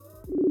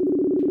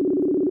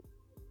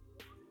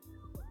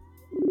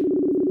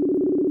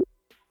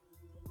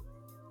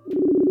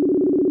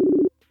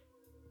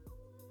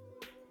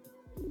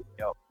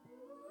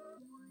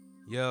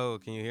Yo,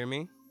 can you hear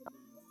me?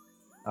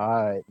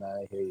 All right, now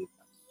I hear you.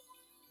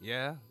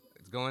 Yeah,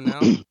 it's going now.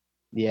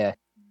 Yeah.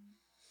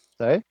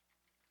 Sorry?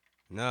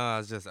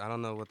 No, I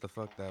don't know what the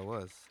fuck that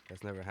was.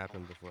 That's never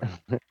happened before.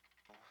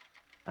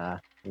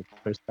 It's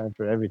first time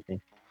for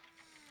everything.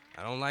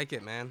 I don't like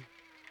it, man.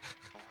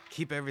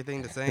 Keep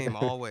everything the same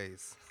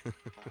always.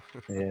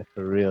 Yeah,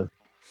 for real.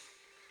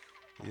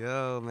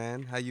 Yo,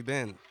 man, how you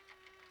been?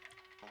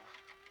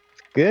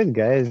 Good,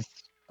 guys.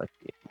 Fuck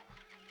yeah.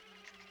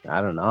 I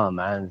don't know,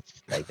 man.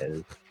 It's like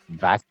a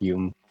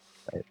vacuum,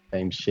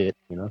 same shit.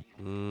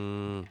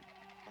 Mm,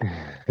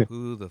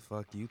 who the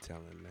fuck you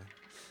telling, man?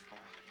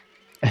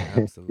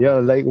 Yo,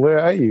 Absolutely. like, where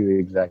are you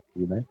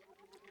exactly, man?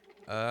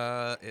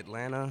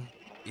 Atlanta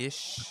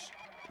ish,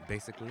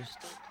 basically.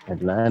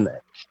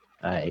 Atlanta.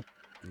 Aye.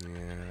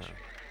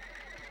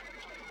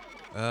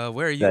 Yeah.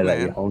 Where are Is you, that like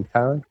your man?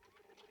 hometown?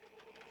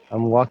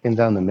 I'm walking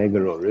down the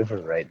Meguro River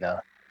right now,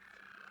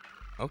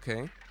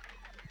 Okay.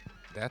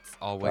 That's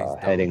always dope.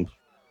 heading.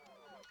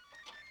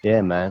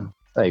 Yeah, man.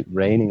 It's like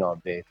raining all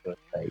day, so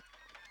it's like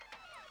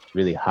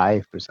really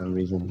high for some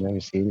reason. Never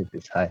seen it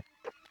this high.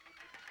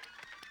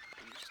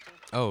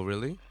 Oh,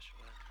 really?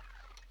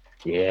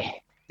 Yeah,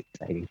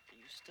 exciting.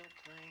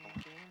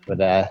 But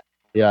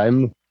yeah, I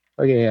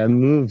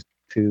moved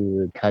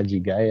to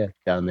Kajigaya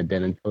down the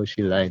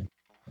Denontoshi line.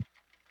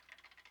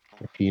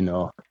 If you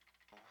know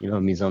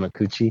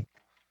Mizonokuchi.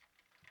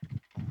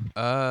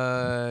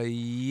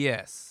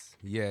 Yes.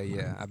 Yeah,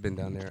 yeah. I've been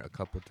down there a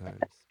couple times.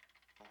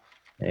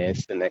 Yeah,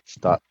 it's the next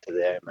stop to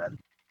there, man.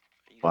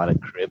 Bought a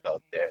crib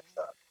out there,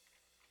 so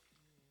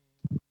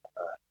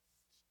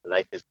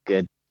life is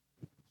good.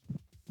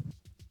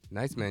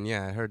 Nice, man.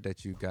 Yeah, I heard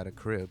that you got a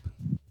crib.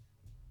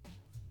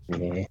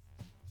 Yeah,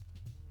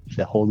 it's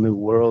a whole new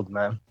world,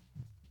 man.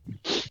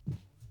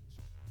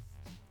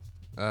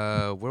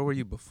 Where were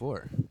you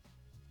before?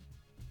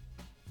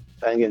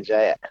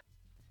 Sangenjaya.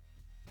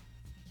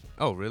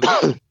 Oh, really?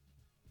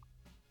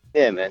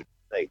 Yeah, man.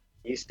 Like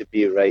used to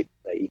be right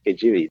like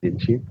Ikejiri,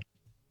 didn't you?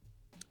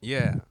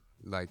 Yeah,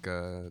 like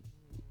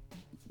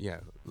yeah,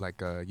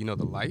 like you know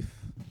the life.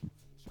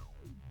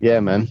 Yeah,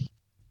 man.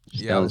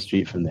 Just Yeah, I down the was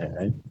street from there,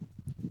 right?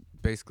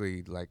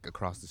 basically like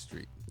across the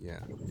street. Yeah.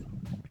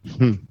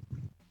 Hmm.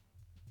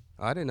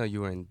 Oh, I didn't know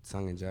you were in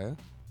Sangenjaya.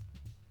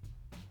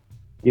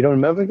 You don't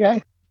remember, guy?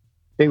 I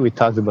think we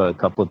talked about it a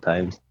couple of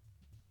times,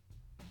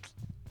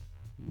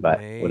 but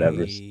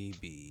whatever.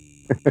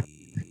 Maybe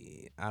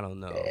I don't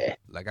know. Yeah.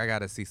 Like I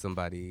gotta see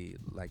somebody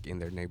like in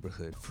their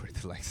neighborhood for it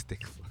to like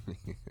stick for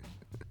me.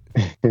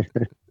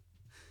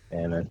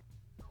 Yeah, man.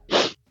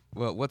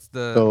 Well, what's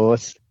the So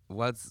what's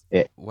what's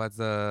it? what's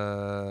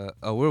oh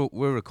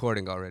we're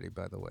recording already,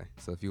 by the way.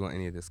 So if you want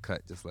any of this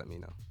cut, just let me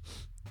know.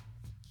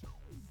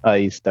 Oh,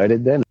 you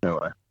started then or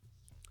what?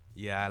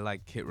 Yeah, I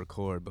like hit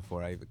record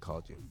before I even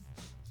called you.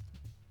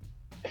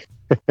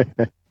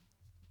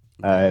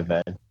 All Yeah, right,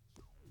 man.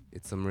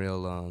 it's some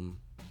real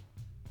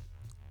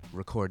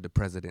record the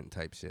president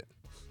type shit.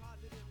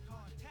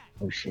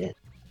 Oh shit.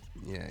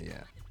 Yeah,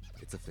 yeah,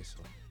 it's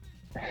official.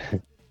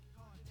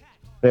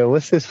 So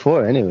what's this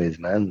for, anyways,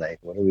 man? Like,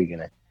 what are you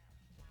gonna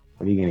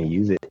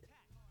use it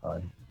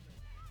on?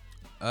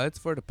 It's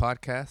for the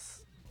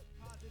podcast.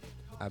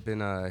 I've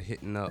been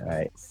hitting up All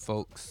right,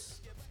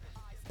 folks,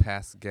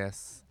 past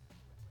guests,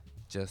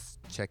 just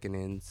checking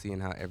in, seeing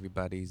how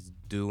everybody's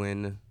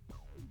doing,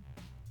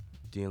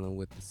 dealing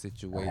with the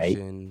all right,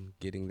 situation,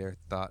 getting their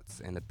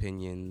thoughts and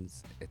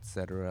opinions,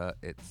 etc.,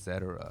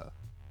 etc.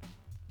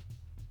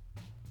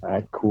 all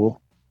right. Cool.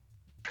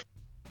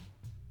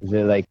 Is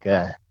it like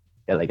yeah,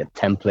 like a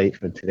template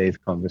for today's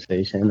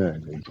conversation, or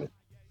is it just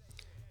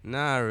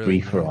Nah, really,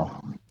 free for man.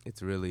 all?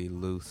 It's really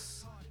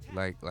loose.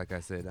 Like I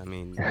said, I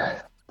mean,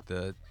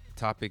 the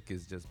topic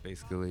is just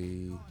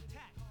basically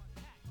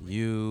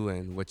you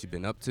and what you've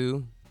been up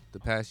to the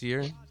past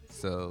year.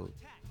 So,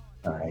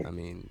 All right. I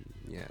mean,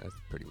 yeah, that's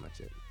pretty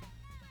much it.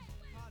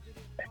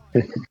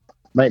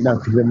 Might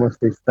not be the most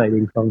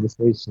exciting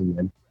conversation,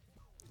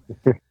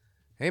 then.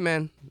 Hey,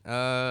 man.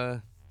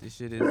 This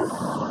shit is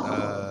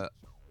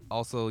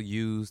also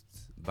used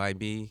by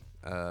me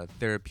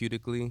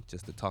therapeutically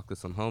just to talk to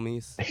some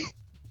homies,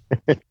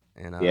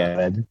 and Yeah,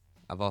 man.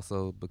 I've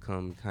also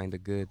become kind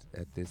of good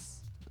at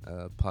this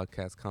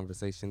podcast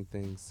conversation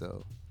thing.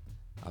 So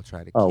I'll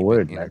try to Oh, keep it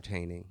word, man.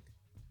 entertaining.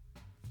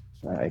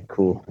 All right,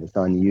 cool. It's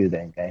on you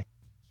then, guy.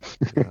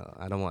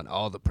 I don't want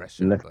all the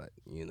pressure, Look, but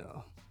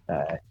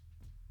uh,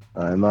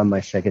 I'm on my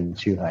second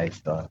chew high,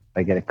 so if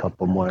I get a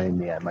couple more in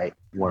me, I might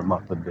warm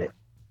up a bit.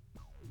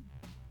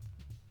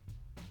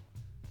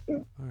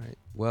 All right.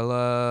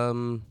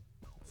 Well,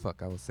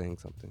 fuck. I was saying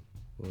something.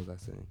 What was I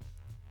saying?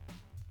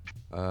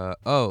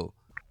 Oh,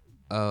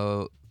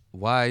 uh,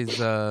 why is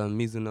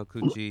Mizuno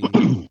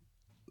Kuchi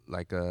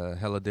like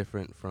hella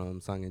different from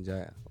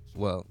Sangenjaya?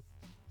 Well,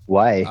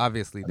 Why?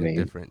 obviously I they're mean,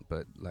 different,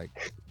 but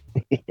like,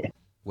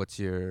 what's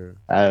your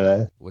I don't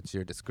know. what's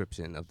your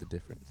description of the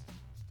difference?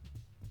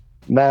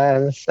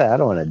 Man, I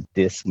don't want to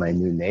diss my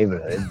new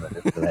neighborhood, but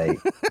it's like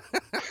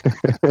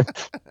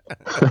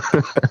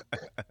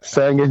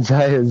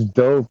Sangai is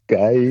dope,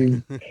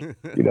 guys.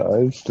 You know,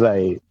 it's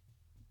like,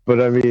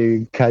 but I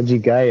mean,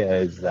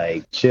 Kajigaya is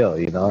like chill.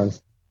 You know,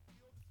 it's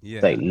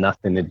like Yeah.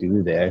 nothing to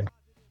do there.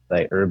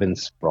 Like urban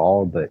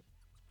sprawl, but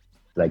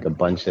like a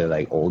bunch of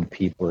like old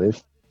people.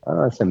 It's I don't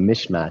know, it's a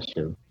mishmash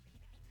of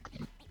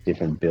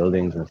different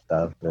buildings and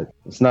stuff, but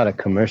it's not a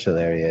commercial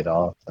area at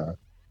all. So,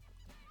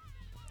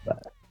 but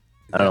Is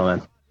I that don't know,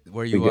 man.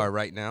 where We you get are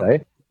right now?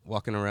 right.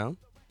 Walking around?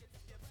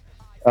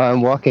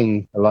 I'm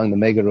walking along the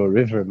Meguro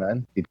River,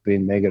 man,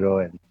 between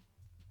Meguro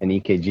and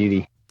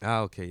Ikejiri. Ah,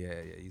 okay. Yeah,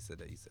 yeah, yeah. You said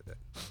that. You said that.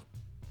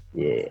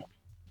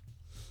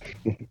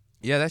 Yeah,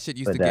 Yeah, that shit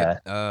used to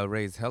but get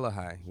raised hella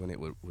high when it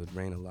would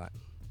rain a lot.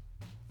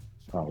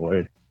 oh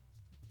word.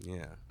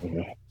 Yeah.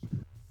 Yeah.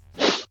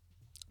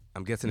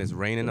 I'm guessing it's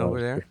raining Well,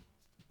 over there.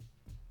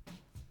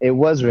 it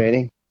was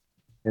raining.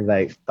 It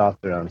like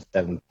stopped around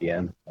 7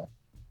 p.m. So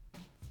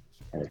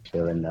kind of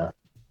chilling now.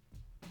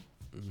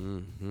 I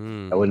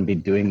Hmm. wouldn't be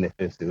doing this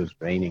if it was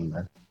raining,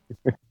 man.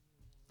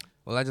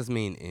 Well, I just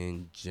mean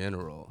in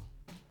general,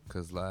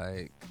 cause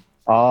like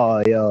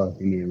Oh, yo,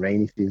 you mean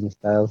rainy season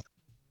styles?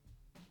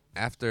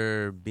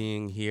 after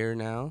being here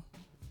now,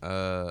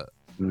 uh,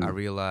 I Mm.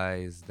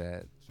 realized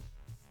that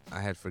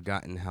I had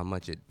forgotten how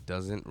much it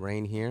doesn't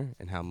rain here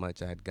and how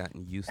much I had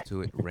gotten used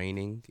to it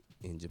raining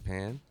in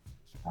Japan.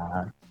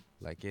 Uh,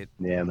 Like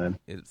yeah, man.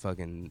 it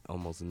fucking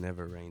almost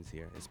never rains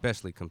here,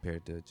 especially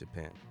compared to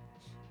Japan.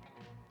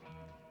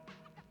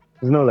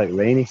 There's no like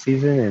rainy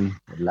season in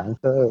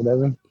Atlanta or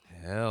whatever.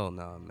 Hell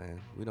no, man.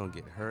 We don't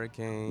get No,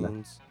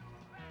 hurricanes,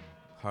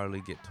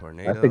 hardly get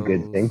that's a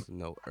good thing. tornadoes,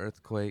 no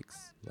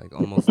earthquakes, like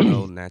almost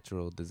no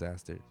natural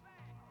disasters.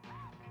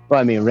 Well,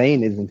 I mean,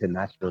 rain isn't a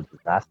natural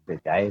disaster,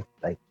 guys.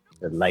 Like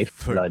the For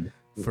lifeblood.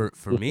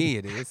 for me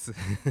it is.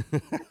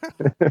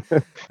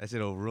 That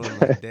shit'll ruin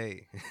my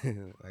day.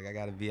 Like I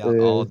gotta be out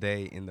all Uh,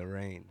 day in the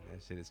rain.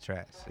 That shit is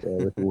trash.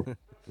 yeah, with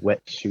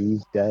wet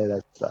shoes, guy.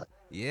 That sucks.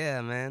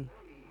 Yeah, man.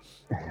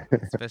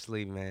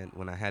 Especially man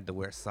when I had to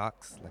wear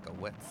socks, like a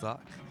wet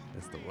sock.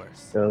 That's the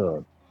worst.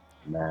 Oh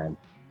man,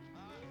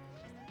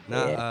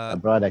 Nah, yeah. I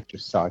brought extra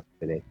socks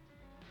today.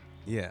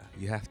 yeah,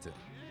 you have to.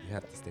 You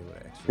have to stay with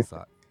an extra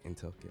sock in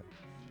Tokyo.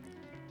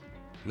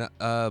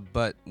 No,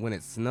 but when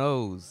it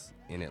snows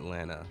in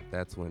Atlanta,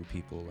 that's when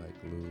people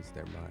like lose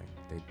their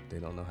mind. They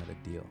don't know how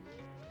to deal.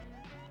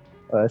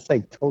 It's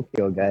like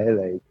Tokyo, guy.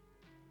 Like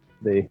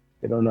they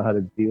don't know how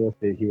to deal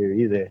with it here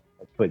either.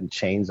 Like putting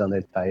chains on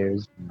their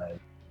tires and like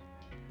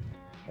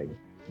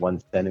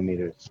 1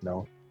 centimeter of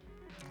snow.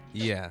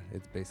 Yeah,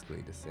 it's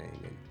basically the same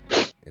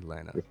in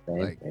Atlanta. The same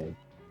Like thing.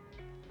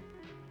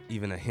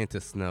 even a hint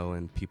of snow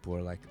and people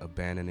are like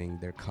abandoning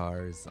their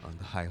cars on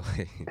the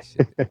highway and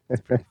shit.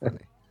 It's pretty funny.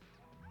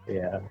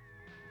 Yeah.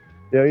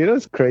 Yo, you know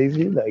what's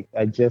crazy? Like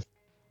I just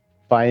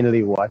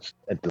finally watched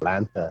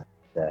Atlanta,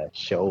 the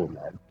show,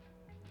 man.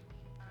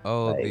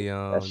 Oh, Like the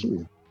that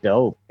shit's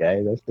dope,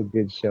 guy. That's a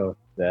good show.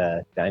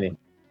 The Danny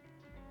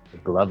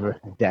Glover.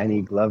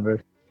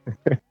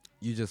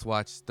 you just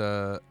watched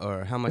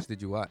or how much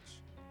did you watch?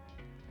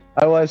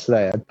 I watched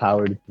like I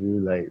powered through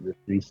like the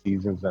 3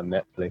 seasons on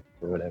Netflix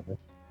or whatever.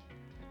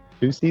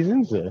 2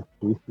 seasons or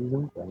 3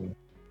 seasons? I mean,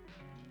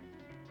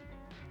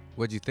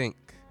 What'd you think?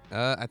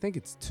 I think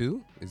it's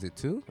two. Is it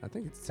two? I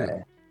think it's two.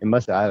 it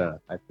must. I don't know.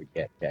 I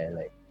forget, guy.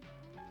 Like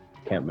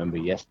can't remember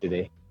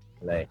yesterday.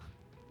 Like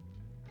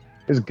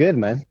it was good,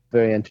 man.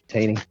 Very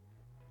entertaining.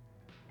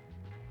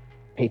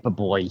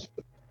 Paperboy.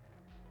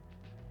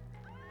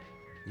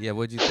 Yeah,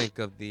 what'd you think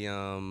of the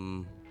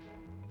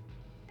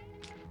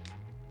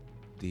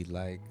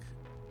like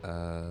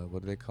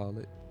what do they call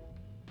it?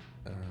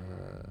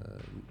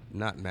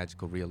 Not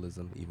magical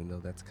realism, even though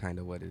that's kind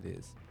of what it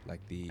is.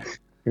 Like the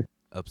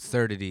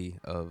absurdity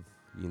of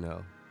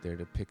their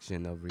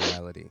depiction of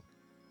reality.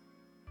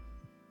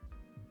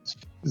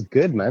 It's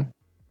good, man.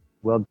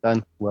 Well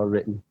done, well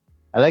written.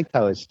 I liked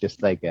how it's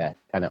just like a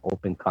kind of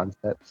open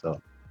concept,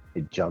 so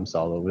it jumps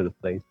all over the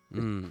place.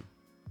 Mm.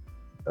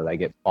 So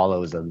like it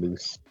follows a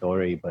loose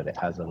story, but it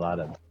has a lot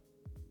of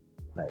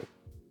like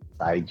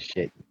side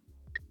shit,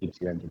 keeps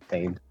you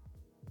entertained.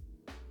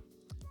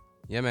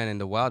 Yeah, man. And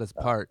the wildest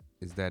part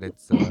is that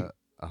it's 100%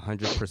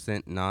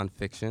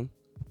 nonfiction.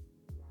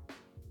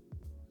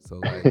 So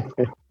like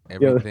Yo,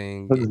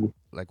 everything,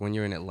 like when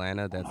you're in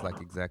Atlanta, that's like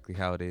exactly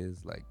how it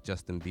is. Like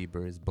Justin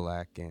Bieber is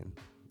black and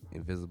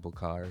invisible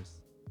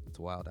cars. It's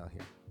wild out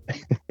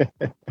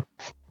here.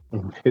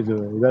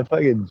 that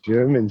fucking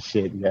German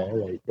shit, guy.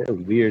 Like they're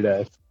weird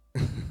ass.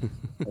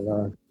 Hold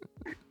on.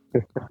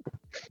 I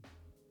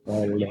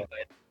don't know.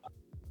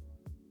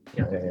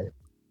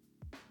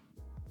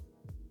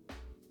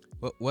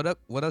 What up?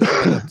 What else you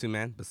been up to,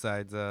 man?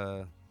 Besides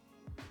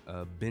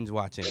binge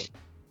watching.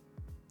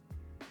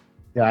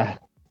 Yeah,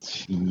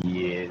 she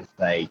is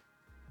like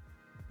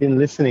been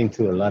listening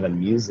to a lot of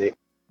music,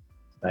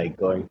 like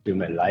going through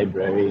my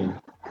library and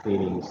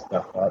cleaning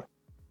stuff up.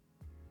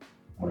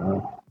 Uh,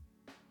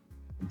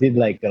 did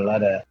like a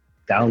lot of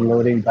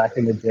downloading back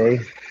in the day,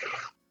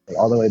 like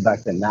all the way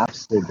back to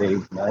Napster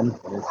days, man.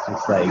 And it's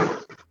just like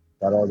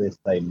got all this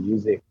like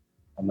music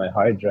on my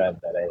hard drive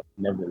that I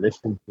never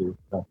listened to.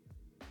 So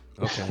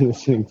Okay.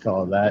 listening to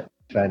all that,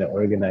 trying to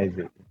organize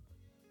it,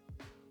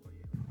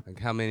 Like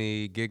how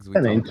many gigs we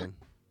kind of interesting.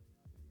 talking?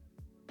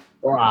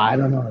 Oh, I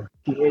don't know.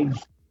 Gigs.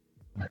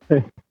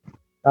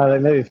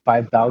 Like maybe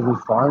 5,000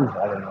 songs.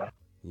 I don't know.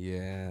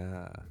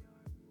 Yeah.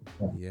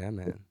 Yeah. Yeah,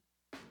 man.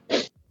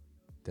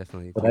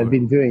 Definitely. If But you I've were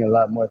been doing a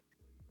lot more.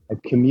 I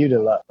commute a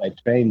lot by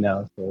train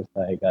now, so it's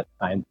like I got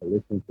time to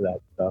listen to that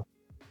stuff.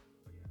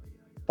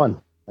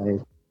 Fun. I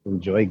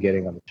enjoy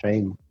getting on the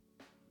train,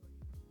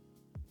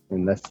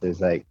 unless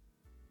there's like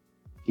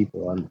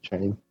people on the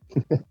train.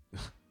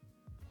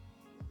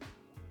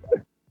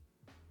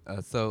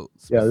 so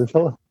Yeah, spec- this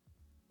whole.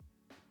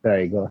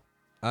 There you go.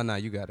 oh no,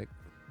 you got it.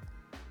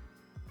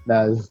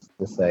 Now it's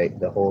just like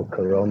the whole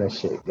Corona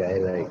shit, guy.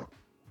 Like,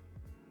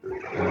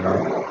 you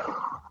know,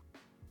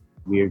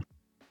 weird.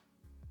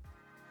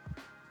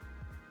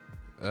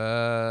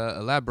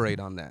 Elaborate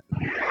on that.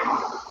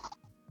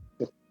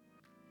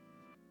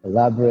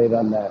 Elaborate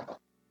on that.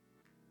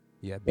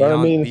 Yeah, Well, I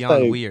beyond mean, it's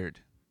beyond like weird.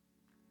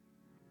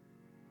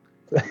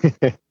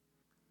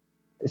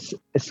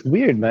 it's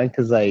weird, man.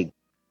 Cause like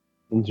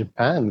in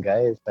Japan, guy,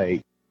 it's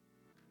like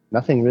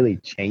nothing really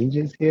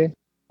changes here.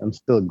 I'm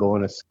still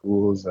going to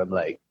schools. I'm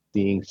like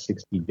seeing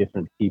 60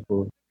 different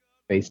people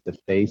face to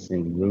face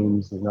in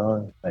rooms, you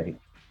know. Like,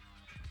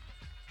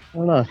 I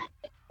don't know.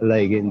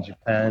 Like in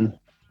Japan,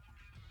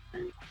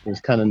 it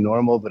was kind of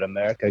normal, but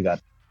America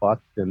got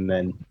fucked. And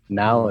then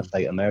now Mm. it's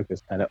like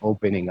America's kind of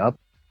opening up,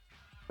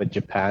 but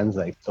Japan's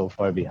like so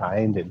far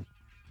behind. And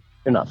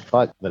they're not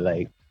fucked, but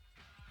like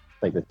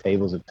the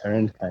tables have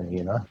turned, kind of,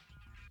 you know.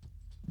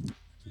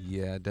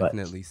 Yeah, But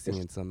definitely we're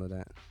seeing some of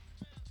that.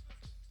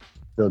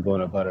 still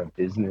going about our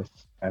business,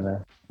 kind of.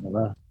 I don't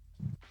know.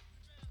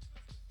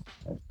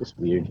 It's just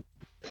weird.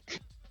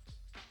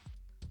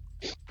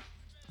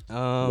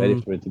 Ready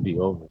Um, for it to be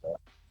over, though.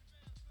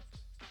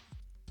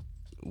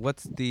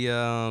 what's the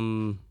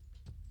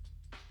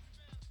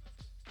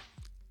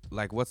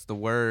like what's the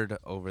word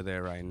over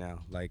there right now?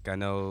 Like I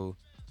know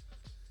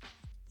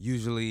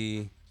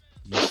usually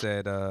you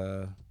said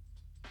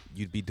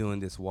you'd be doing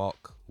this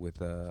walk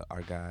with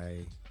our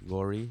guy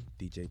Lori,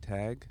 DJ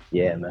Tag.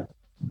 Yeah, man.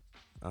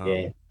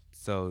 Yeah.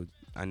 So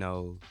I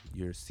know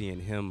you're seeing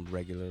him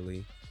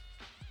regularly.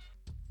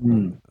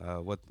 Mm.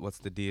 What's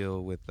the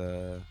deal with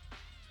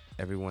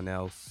everyone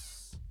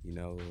else? You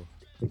know,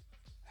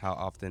 how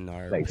often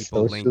are Like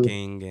people social.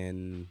 linking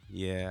and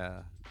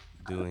yeah,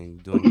 doing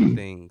the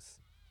things?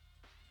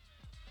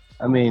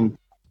 I mean,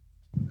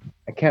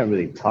 I can't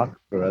really talk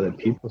for other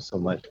people so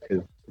much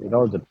because it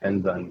all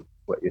depends on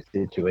what your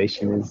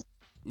situation is.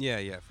 Yeah,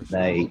 yeah, for sure.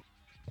 Like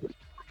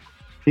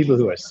people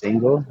who are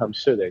single, I'm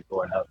sure they're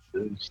going out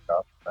doing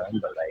stuff, man.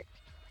 But like,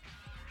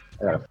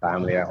 I got a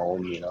family at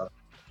home, you know,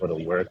 go to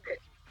work,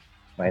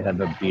 might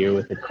have a beer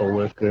with a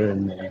coworker,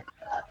 and I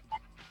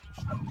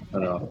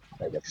don't know,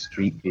 like a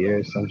street beer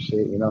or some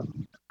shit, you know.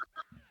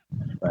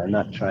 But I'm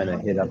not trying to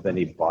hit up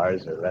any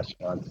bars or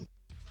restaurants.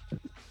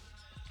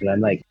 And I'm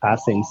like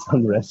passing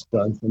some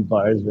restaurants and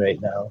bars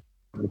right now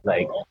with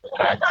like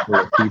packs full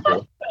of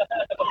people.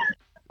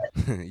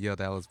 Yo,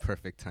 that was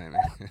perfect timing.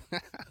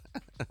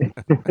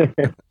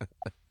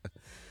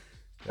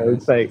 That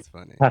It's shit like is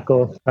funny.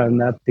 Taco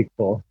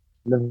Fanatico.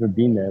 Never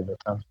been there, but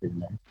sounds pretty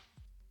nice.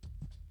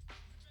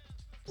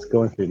 It's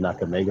going through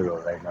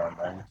Nakameguro right now,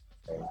 man.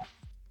 Like,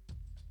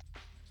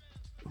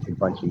 it's a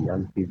bunch of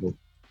young people.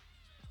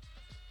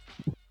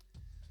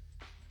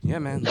 Yeah,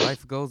 man,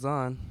 life goes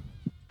on.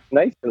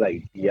 Nice to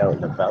like be out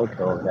and about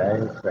though,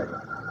 guys. Like,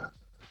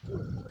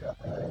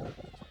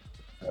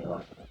 I don't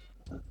know.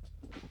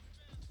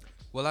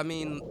 Well, I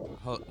mean,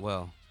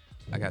 well,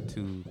 I got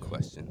two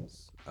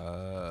questions.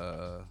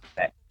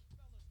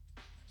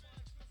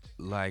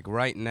 Like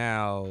right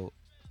now,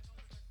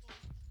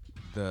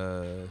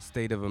 the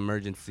state of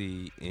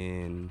emergency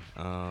in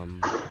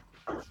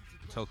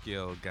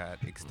Tokyo got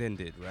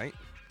extended, right?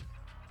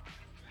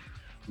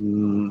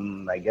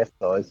 I guess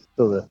so. It's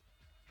still the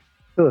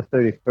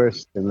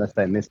 31st, unless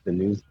I missed the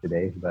news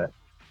today. But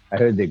I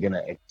heard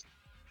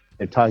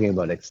they're talking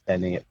about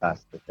extending it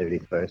past the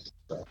 31st.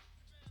 So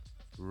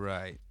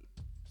Right.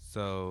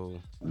 So,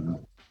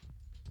 mm,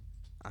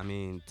 I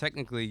mean,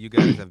 technically, you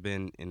guys have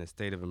been in a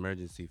state of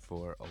emergency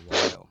for a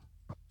while.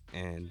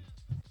 And,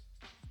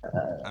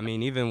 I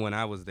mean, even when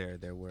I was there,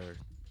 there were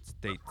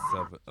states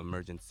of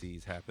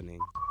emergencies happening.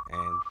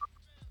 And,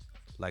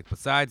 like,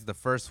 besides the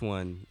first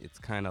one, it's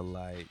kind of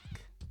like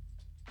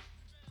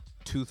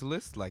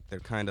toothless. Like, they're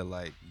kind of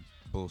like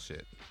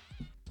bullshit.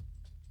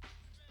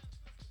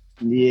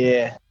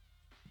 yeah,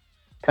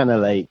 kind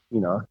of like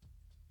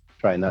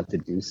try not to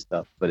do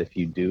stuff. But if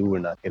you do, we're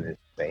not gonna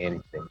say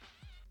anything.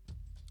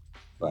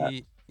 But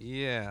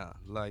Yeah.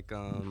 Like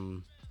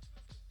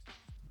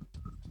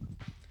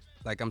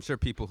I'm sure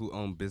people who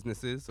own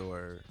businesses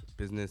or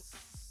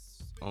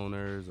business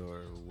owners or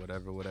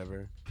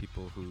whatever,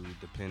 people who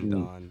depend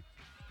mm, on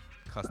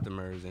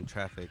customers and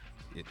traffic,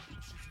 it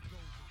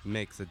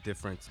makes a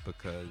difference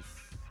because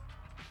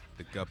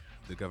the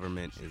the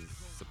government is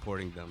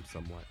supporting them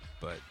somewhat.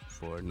 But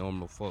for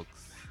normal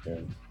folks, yeah.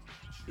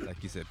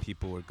 Like you said,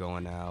 people were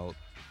going out,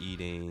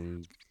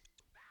 eating,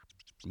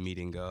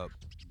 meeting up,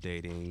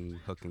 dating,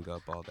 hooking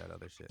up, all that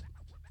other shit.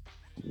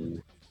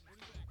 Mm.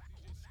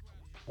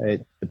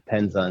 It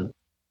depends on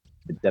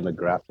the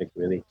demographic,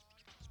 really.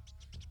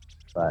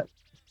 But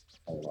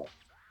I don't know.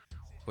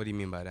 What do you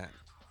mean by that?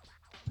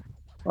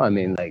 Well, I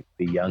mean, like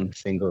the young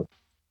single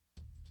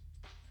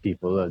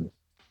people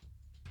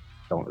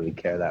don't really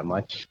care that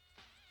much.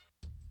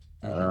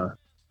 Mm-hmm.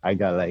 I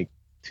got like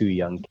two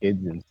young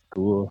kids in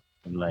school,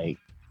 and like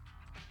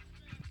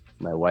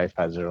my wife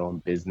has her own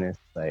business.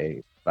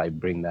 Like if I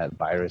bring that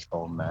virus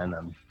home, man,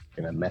 I'm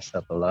gonna mess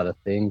up a lot of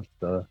things.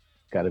 So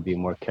gotta be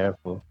more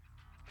careful.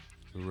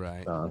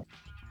 Right. So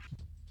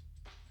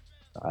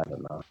I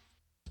don't know.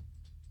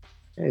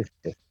 It's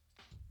just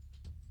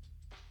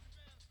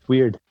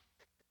weird.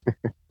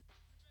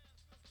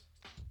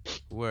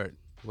 Word.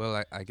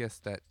 Well, I guess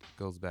that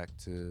goes back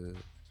to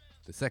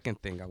the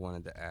second thing I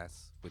wanted to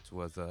ask, which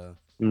was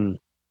Mm,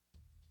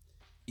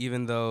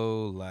 even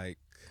though like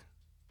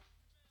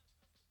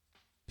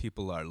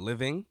people are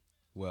living,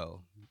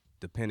 well,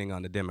 depending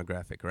on the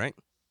demographic, right?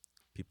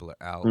 People are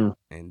out mm,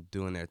 and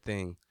doing their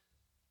thing.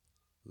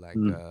 Like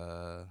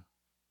mm.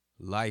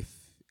 life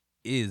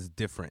is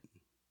different,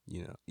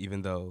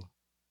 even though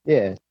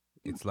Yeah.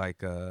 it's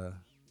like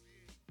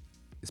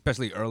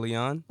especially early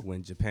on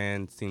when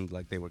Japan seemed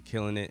like they were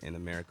killing it and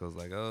America was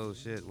like, "Oh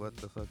shit, what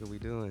the fuck are we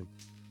doing?"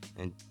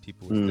 And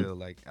people were Mm. still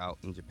like out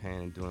in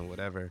Japan and doing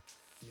whatever.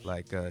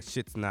 Like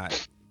shit's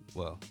not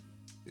well,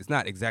 it's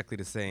not exactly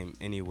the same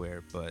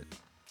anywhere, but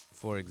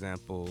for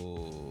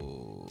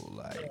example,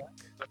 like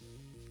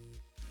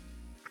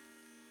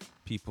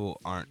people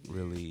aren't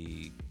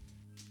really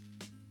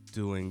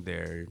doing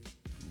their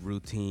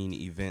routine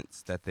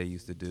events that they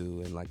used to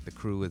do, and like the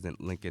crew isn't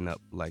linking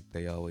up like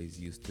they always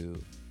used to,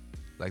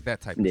 like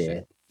that type of Yeah.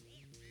 shit.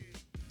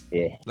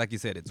 Yeah. Like you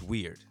said, it's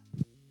weird.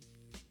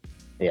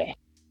 Yeah.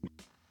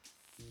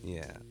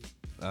 Yeah.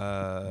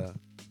 uh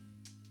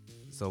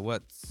so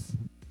what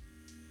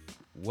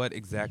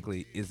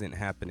exactly isn't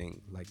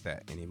happening like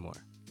that anymore?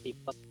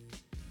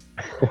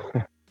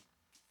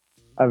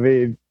 I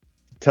mean, to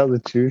tell the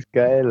truth,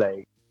 guy,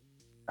 like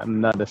I'm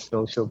not a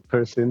social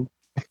person,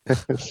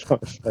 so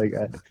it's like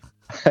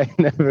I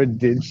never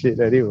did shit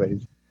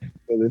anyways.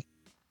 So this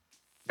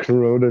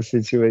Corona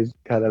situation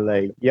kind of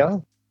like, yeah,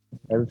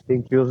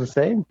 everything feels the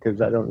same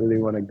because I don't really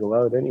want to go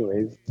out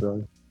anyways.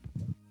 So,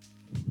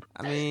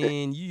 I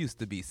mean, you used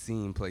to be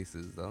seen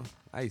places though.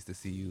 I used to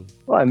see you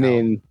well, I out.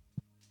 mean,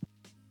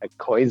 a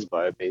Coins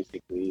bar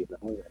basically,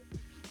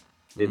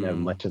 didn't have Mm.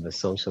 much of a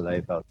social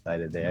life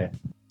outside of there.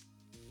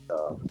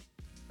 So,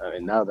 I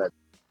mean, now that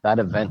that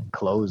event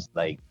closed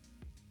like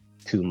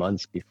 2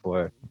 months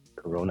before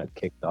Corona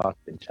kicked off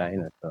in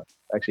China, so it's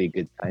actually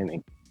good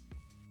timing.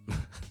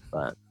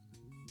 But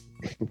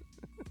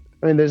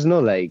I mean, there's no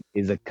like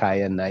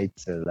izakaya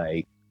nights or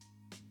like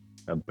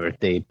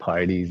birthday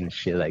parties and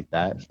shit like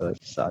that. So it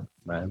sucks,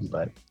 man.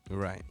 But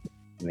Right.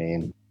 I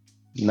mean,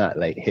 not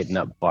like hitting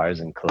up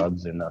bars and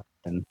clubs or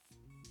nothing.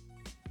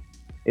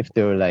 If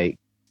there were like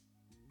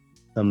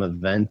some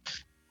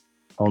event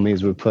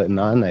homies were putting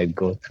on, I'd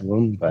go to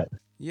them. But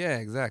Yeah,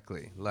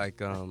 exactly. Like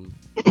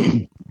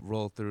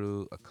roll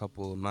through a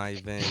couple of my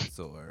events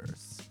or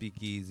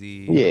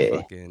speakeasy, yeah,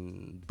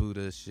 fucking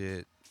Buddha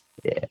shit,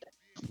 yeah,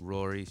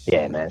 Rory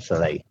yeah, shit. man. So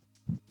like,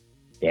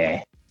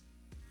 yeah,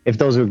 if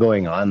those were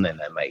going on, then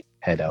I might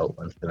head out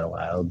once in a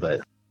while.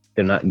 But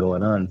they're not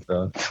going on,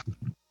 so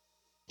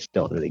just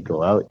don't really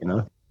go out.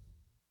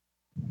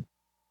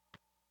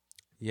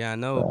 Yeah, I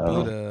know So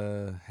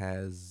Buddha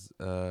has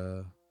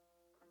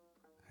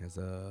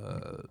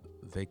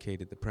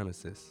vacated the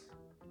premises.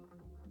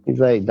 he's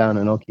like down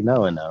in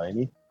Okinawa now,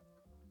 ain't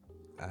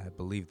I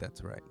believe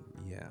that's right.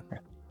 Yeah.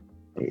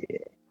 he? Yeah,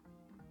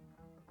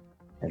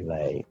 and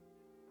like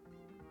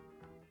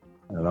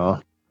I don't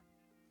know.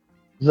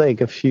 There's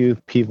like a few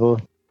people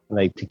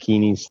like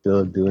Takini's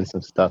still doing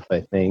some stuff,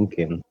 I think,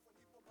 and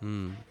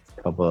Hmm.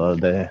 a couple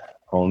of the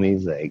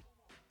homies. Like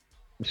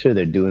I'm sure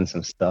they're doing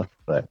some stuff,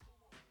 but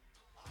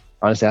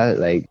honestly, I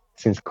like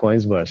since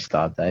Coinsbar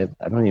stopped, I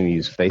don't even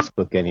use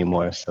Facebook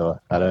anymore, so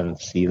I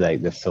don't see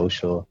like the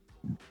social,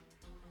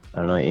 I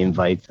don't know,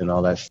 invites and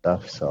all that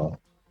stuff. So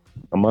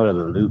I'm out of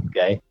the loop,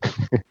 guy.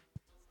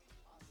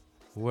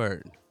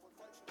 Word.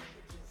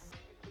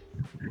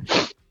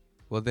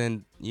 Well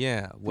then,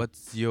 yeah.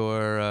 What's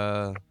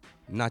your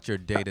not your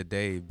day to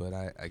day, but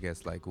I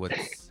guess like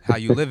what's how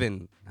you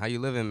living? How you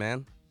living,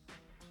 man?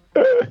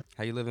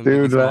 How you living,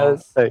 Biggie Dude, man,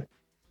 Smalls?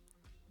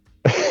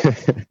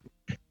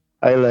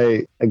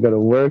 like I go to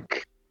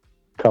work,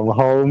 come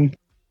home,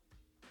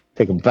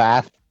 take a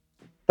bath.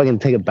 Fucking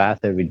take a bath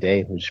every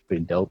day, which is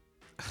pretty dope.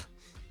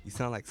 You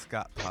sound like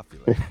Scott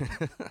Popular.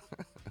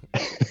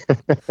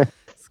 Or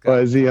Scott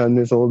is he Pop. on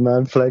this old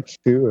man flex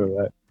too, or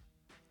what?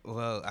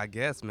 Well, I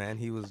guess, man.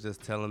 He was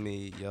just telling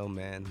me, yo,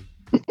 man,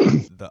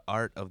 the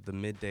art of the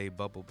midday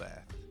bubble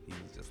bath. He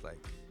was just like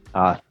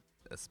Ah,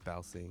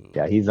 espousing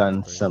yeah, he's his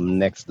on praises. some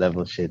next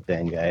level shit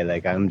then, guy.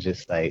 Like I'm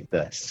just like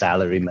the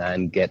salary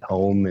man, get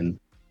home and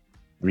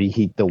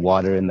reheat the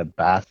water in the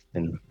bath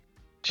and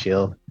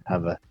chill,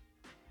 have a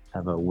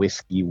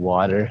whiskey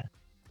water,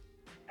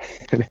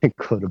 and then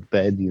go to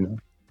bed, you know.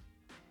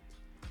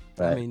 I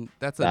But mean,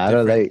 that's a I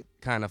don't different like,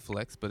 kind of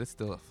flex, but it's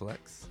still a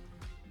flex.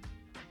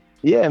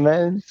 yeah,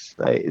 man, it's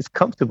like it's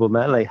comfortable,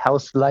 man. Like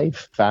house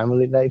life,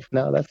 family life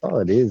now, that's all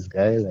it is,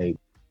 guy. Like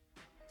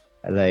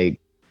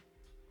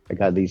I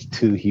got these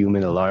two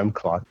human alarm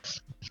clocks,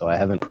 so I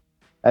haven't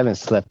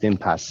slept in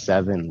past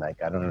 7.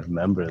 Like I don't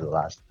remember the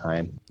last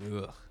time.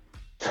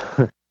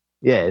 Ugh.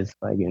 Yeah, it's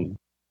fucking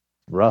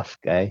rough,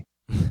 guy.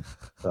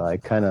 So I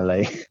kind of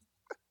like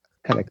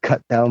kind of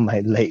cut down my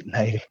late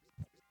night.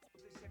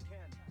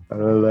 I don't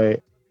know,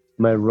 like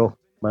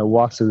my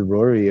walks with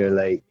Rory are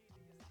like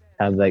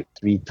have like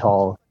 3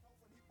 tall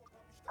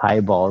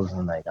highballs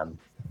and like I'm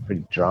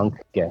pretty drunk.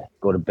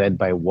 Go to bed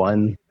by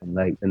 1 and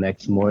like the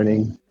next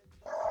morning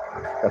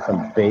got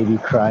some baby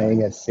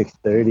crying at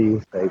 6:30.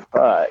 It's like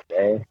fuck,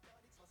 eh?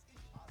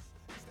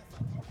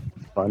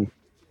 It's fun.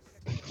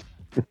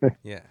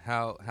 Yeah.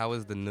 How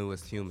is the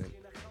newest human?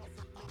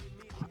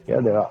 Yeah,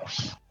 they're all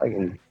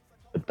fucking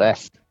the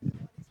best.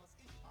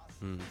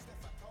 Hmm.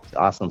 It's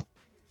awesome.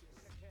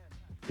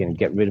 Gonna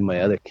get rid of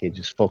my other kid,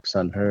 just focus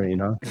on her, you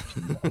know?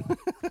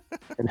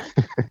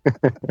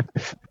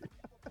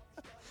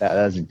 That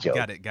was a joke.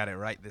 Got it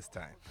right this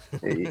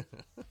time.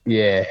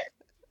 Yeah,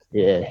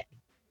 yeah.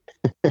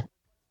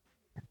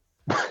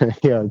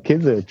 Yeah,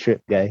 kids are a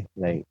trip, guy.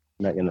 Like,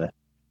 not gonna,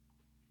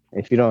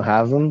 if you don't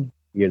have them,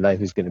 your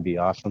life is gonna be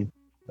awesome.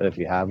 But if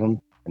you have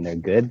them and they're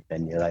good,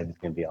 then your life is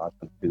gonna be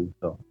awesome too.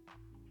 So,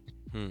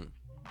 Hmm.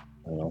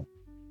 I don't know.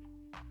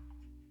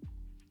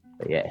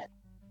 But yeah,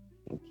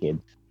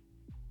 kids.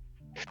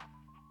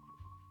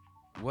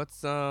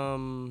 What's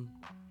um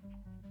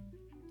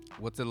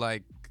what's it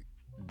like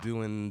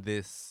doing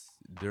this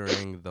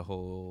during the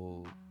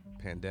whole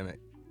pandemic?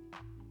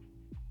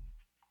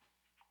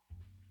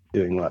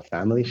 Doing what?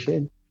 Family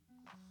shit?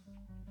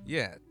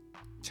 Yeah,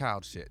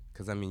 child shit.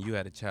 Cause I mean, you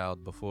had a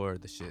child before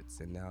the shits,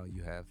 and now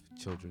you have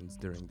children's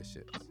during the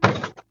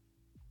shits.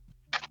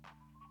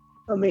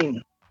 I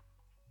mean,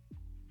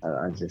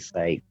 I just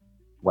like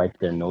wipe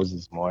their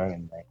noses more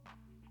and like,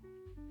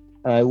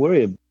 I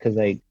worry because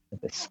like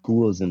the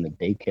schools and the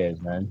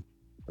daycares, man,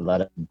 a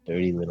lot of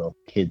dirty little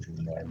kids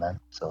in there, man.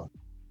 So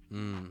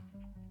Hmm.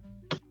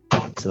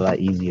 it's a lot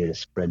easier to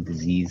spread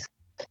disease.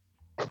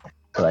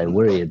 So I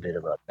worry a bit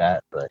about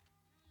that, but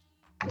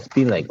it's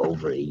been like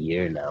over a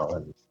year now,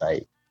 and it's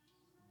like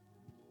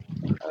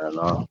I don't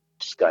know,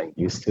 just gotten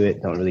used to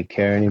it. Don't really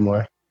care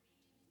anymore.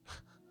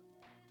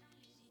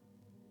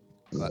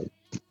 But Like,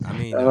 I I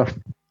mean, don't know.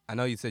 I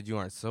know you said you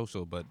aren't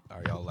social, but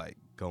are y'all like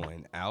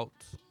going out?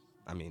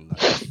 I mean, like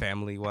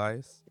family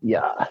wise.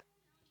 Yeah,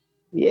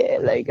 yeah.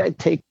 Like I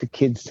take the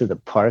kids to the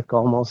park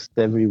almost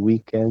every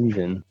weekend,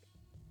 and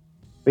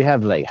we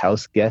have like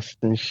house guests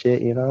and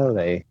shit. You know,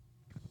 like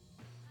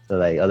so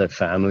like other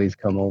families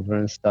come over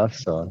and stuff.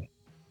 So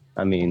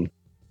I mean,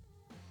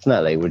 it's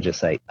not like we're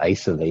just like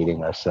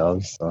isolating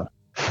ourselves. So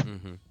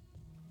Mm-hmm.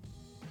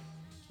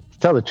 to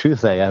tell the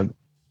truth, like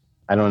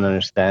I don't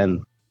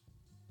understand.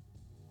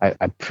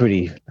 I'm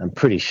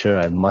pretty sure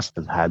I must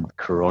have had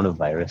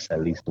coronavirus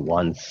at least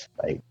once.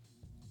 Like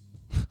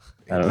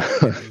I don't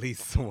know. At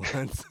least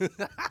once.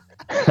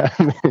 I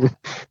mean,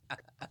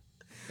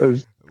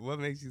 it's, What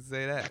makes you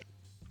say that?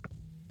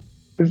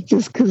 it's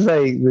just because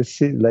like the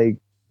shit, like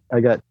I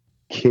got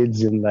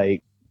kids in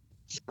like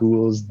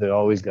schools. They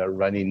always got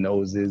runny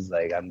noses.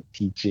 Like I'm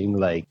teaching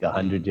like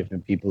 100 Mm.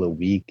 different people a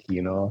week,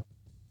 you know,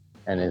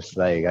 and it's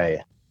like I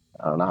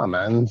don't know,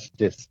 man. It's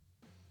just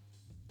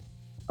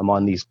I'm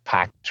on these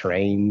packed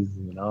trains,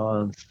 you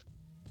know.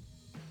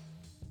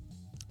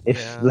 If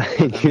Yeah, but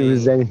I like it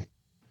was mean, any,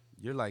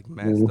 you're like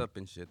masked up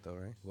and shit, though,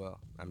 right?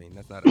 Well, I mean,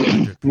 that's not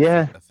 100%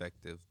 yeah,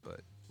 effective,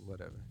 but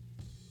whatever.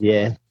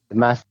 yeah, the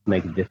masks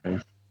make a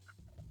difference.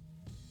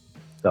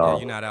 Yeah,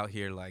 you're So, not out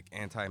here like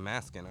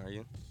anti-masking, are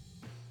you?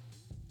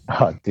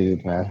 oh,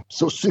 dude, man,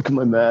 so sick of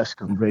my mask.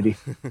 I'm ready.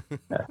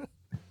 Yeah,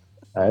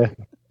 I,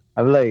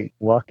 I'm like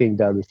walking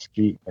down the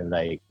street and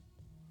like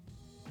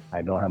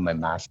I don't have my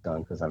mask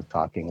on because I'm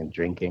talking and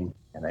drinking,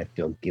 and I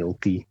feel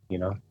guilty, you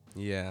know,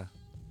 Yeah,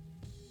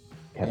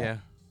 kind of yeah,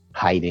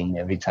 hiding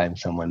every time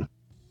someone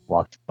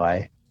walks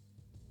by.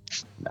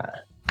 Nah,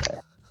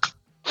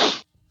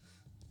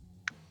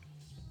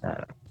 nah.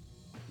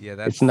 yeah.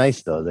 It's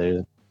nice That's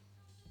though.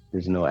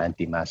 There's no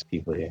anti-mask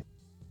people here.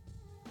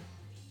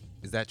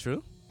 is that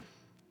true?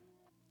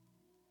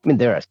 I mean,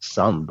 there are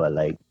some, but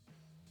like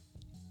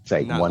it's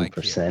like Not one like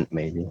here. percent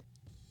maybe.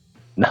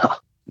 No,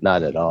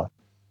 not at all.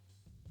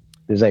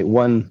 There's like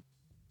one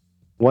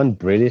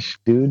British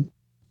dude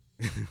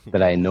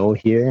that I know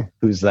here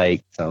who's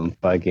like some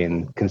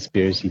fucking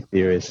conspiracy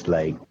theorist,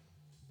 like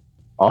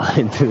all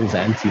into his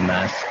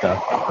anti-mask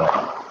stuff,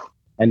 but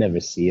I never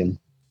see him.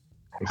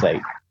 It's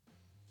like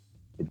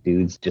the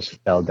dudes just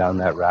fell down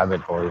that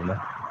rabbit hole, you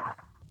know.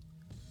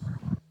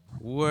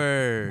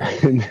 Word.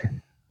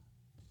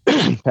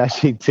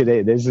 Actually,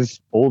 today there's this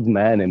old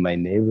man in my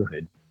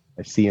neighborhood.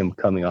 I see him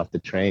coming off the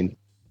train.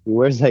 He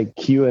wears like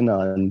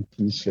QAnon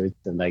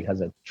t-shirts and like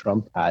has a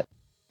Trump hat.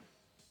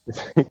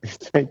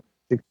 It's like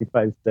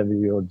 65,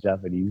 70-year-old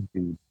Japanese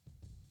dude.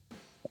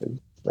 It's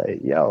like,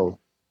 yo,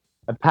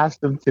 I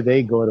passed him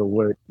today go to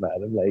work, man.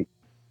 I'm like,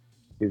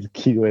 his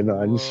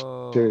QAnon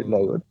shirt,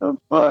 like, Whoa. what the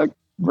fuck,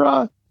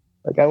 bruh?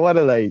 Like, I want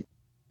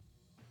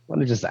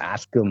to just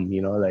ask him,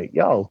 like,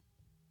 yo,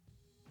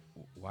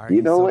 Why are do you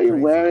you know so what you're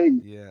crazy?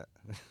 wearing? Yeah.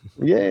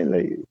 Yeah,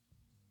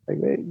 I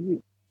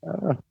don't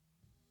know.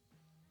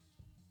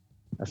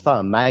 I saw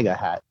a MAGA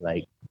hat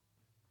like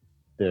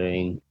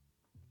during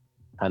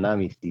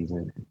Hanami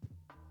season.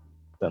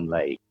 Some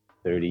like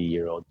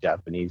 30-year-old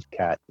Japanese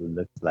cat who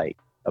looks like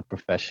a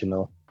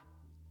professional,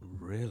 I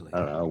Really?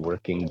 don't know,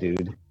 working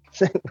dude.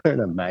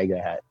 Wearing a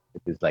MAGA hat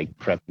with his like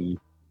preppy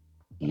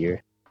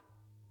gear.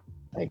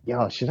 Like,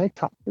 yo, should I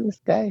talk to this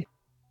guy?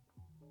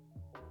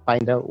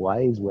 Find out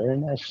why he's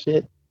wearing that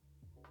shit?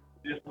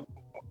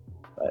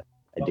 But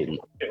I didn't.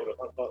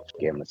 Just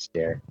gave him a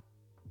stare.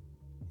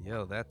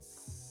 Yo, that's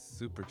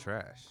super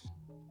trash.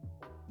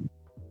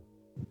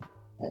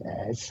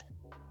 It's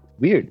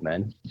weird,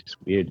 man. It's just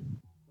weird.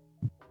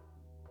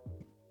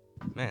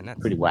 Man,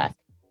 Pretty whack.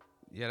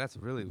 that's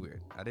really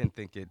weird. I didn't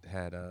think it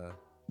had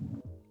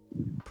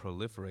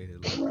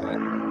proliferated like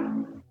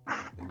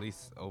that, at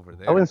least over I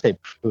there. wouldn't say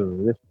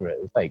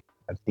proliferate. It's like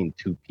I've seen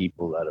two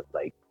people out of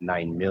like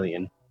 9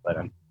 million, but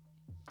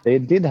they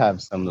did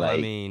have some Well, I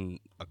like, mean,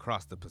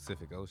 across the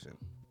Pacific Ocean.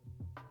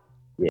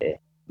 yeah.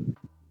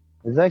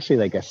 There's actually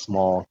like a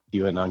small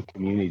QAnon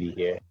community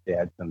here. They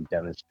had some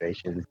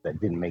demonstrations that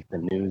didn't make the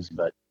news,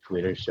 but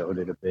Twitter showed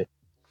it a bit.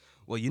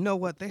 Well, you know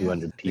what?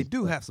 200 They do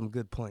people. have some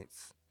good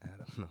points,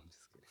 Adam. No,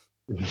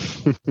 I'm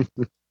just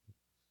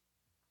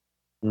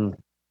Mm.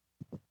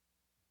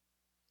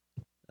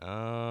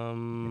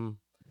 kidding.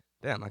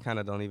 Damn, I kind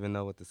of don't even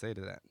know what to say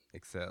to that,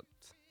 except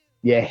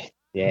Yeah,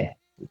 yeah.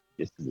 It's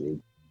just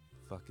weird.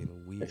 fucking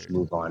Let's weird.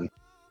 move on.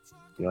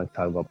 You want to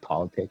talk about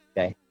politics,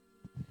 guy?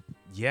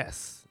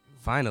 Yes,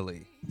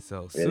 finally.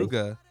 So Really?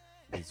 Suga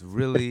is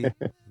really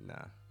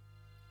nah.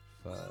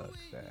 Fuck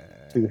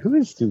that. Dude, who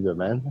is Suga,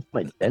 man? That's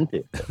my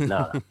dentist.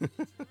 Nah,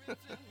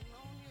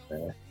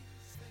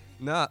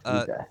 Nah,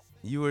 Suga.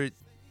 you were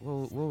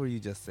what were you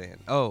just saying?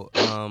 Oh,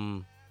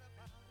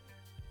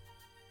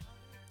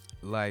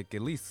 like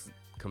at least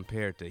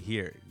compared to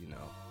here,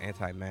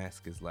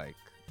 anti-mask is like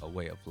a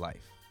way of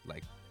life.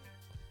 Like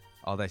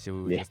all that shit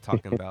we were Yeah, just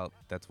talking about,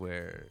 that's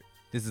where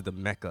this is the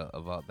mecca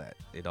of all that.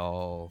 It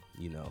all,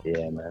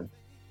 yeah, man.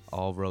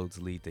 all roads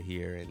lead to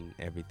here and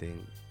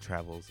everything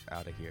travels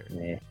out of here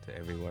Yeah, to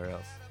everywhere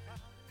else.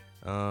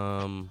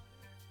 Um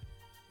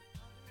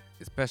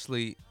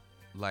especially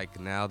like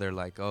now they're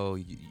like, "Oh,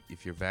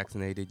 if you're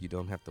vaccinated, you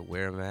don't have to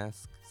wear a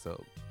mask."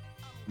 So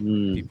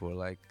mm, people are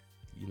like,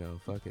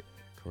 fuck it.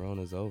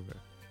 Corona's over.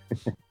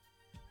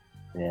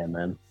 yeah,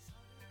 man.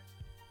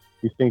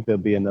 You think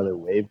there'll be another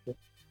wave?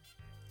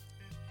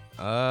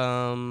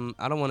 I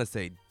don't want to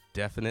say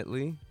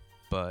definitely,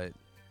 but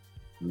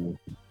Mm.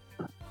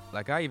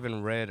 like I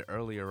even read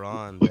earlier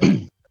on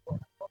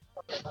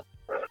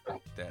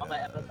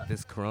that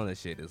this Corona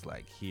shit is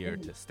like here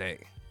to stay.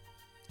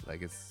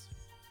 Like it's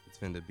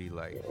going to be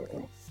like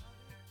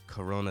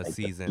Corona Like the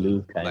season,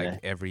 flu, kind like of.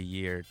 every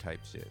year type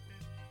shit.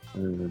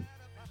 Mm.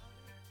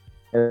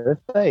 Yeah,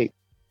 it's like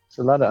it's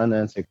a lot of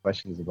unanswered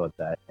questions about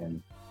that,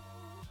 and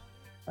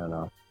I don't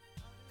know.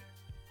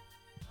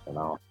 I don't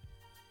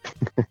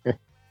know.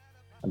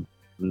 I'm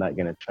not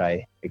gonna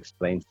try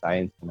explain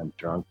science when I'm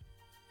drunk,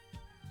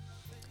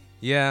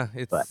 Yeah,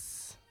 but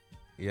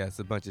it's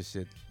a bunch of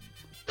shit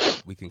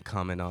we can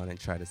comment on and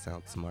try to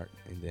sound smart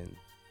and then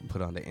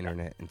put on the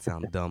internet and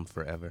sound dumb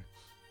forever.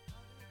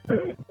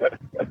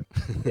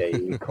 yeah,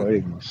 you're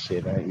recording this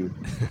shit, aren't you?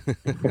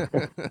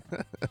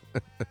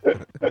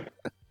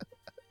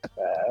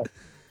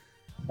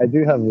 I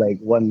do have like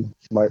one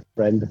smart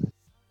friend.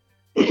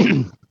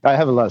 I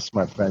have a lot of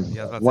smart friends,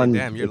 Yeah, I was but about to say, one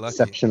damn, you're lucky.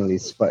 exceptionally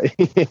smart.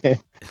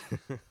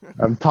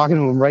 I'm talking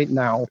to him right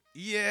now.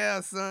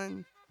 Yeah,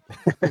 son.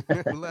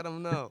 Let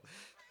them know.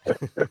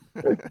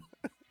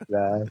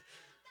 Uh,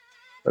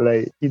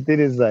 like he did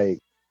his like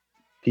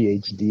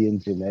PhD in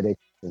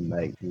genetics, and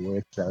like he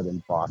works out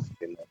in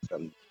Boston at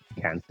some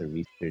cancer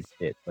research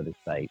shit. But it's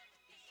like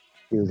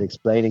he was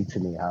explaining to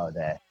me how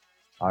the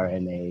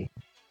RNA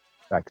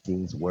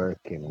vaccines work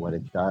and what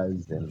it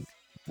does and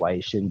why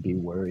you shouldn't be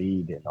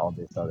worried and all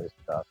this other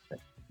stuff. And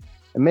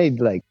it made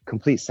like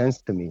complete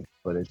sense to me,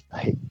 but it's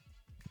like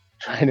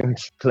trying to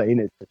explain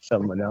it to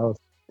someone else.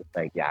 It's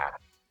like, yeah,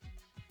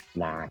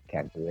 nah,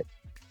 can't do it.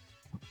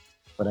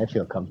 But I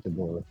feel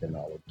comfortable with the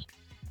knowledge.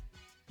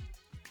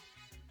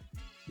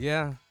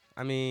 Yeah,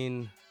 I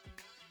mean,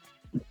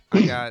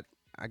 I got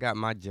I got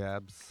my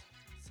jabs,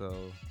 so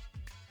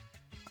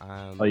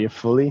Oh, you're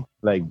fully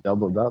like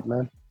doubled up,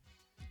 man.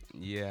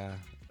 yeah.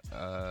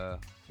 Uh,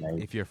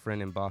 Like, if your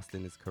friend in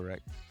Boston is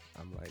correct,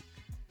 I'm like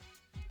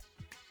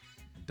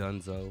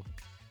Dunzo,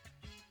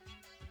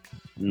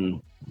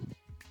 mm.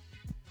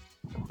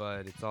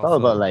 but it's It's all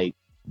about also like,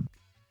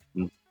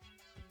 mm,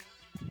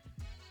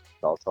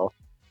 also,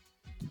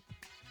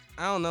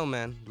 I don't know,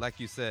 man. Like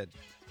you said,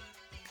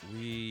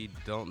 we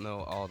don't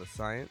know all the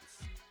science,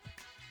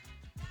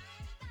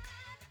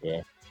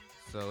 Yeah.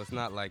 so it's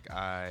not like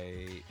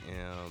I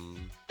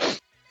am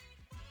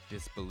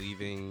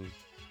disbelieving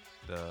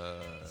the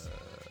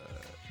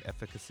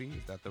efficacy.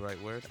 Is that the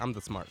right word? I'm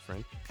the smart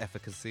friend.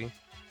 Efficacy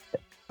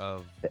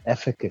of, The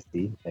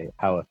efficacy, like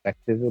how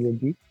effective it'll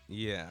be.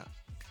 yeah,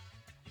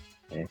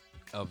 Yeah.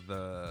 of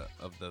the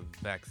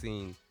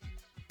vaccine.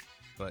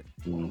 But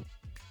Mm.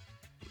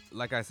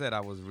 like I said,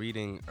 I was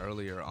reading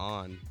earlier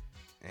on,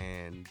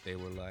 and they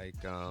were like,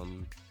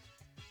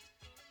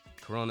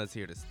 Corona's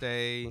here to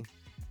stay,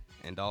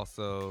 and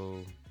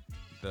also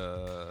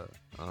the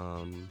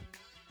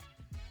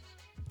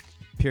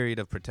period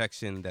of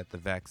protection that the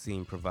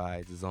vaccine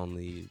provides is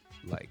only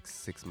like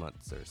 6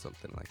 months or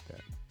something like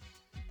that.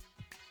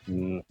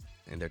 Mm.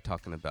 And they're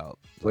talking about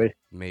like Wait.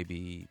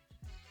 maybe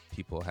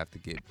people have to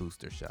get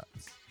booster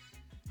shots.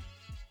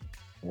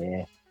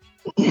 Yeah.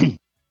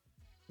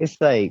 It's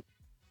like,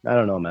 I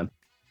don't know, man.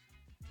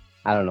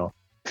 I don't know.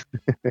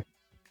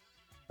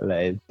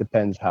 Like, it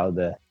depends how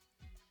the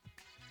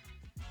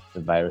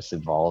virus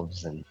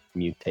evolves and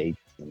mutates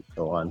and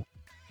so on.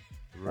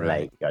 And Right.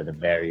 like, are the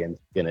variants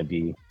gonna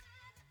be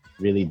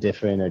really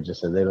different or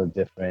just a little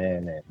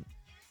different? And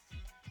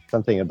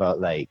something about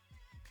like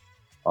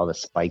all the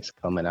spikes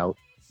coming out,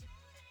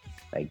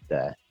 like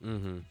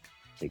Mm-hmm.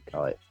 they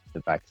call it the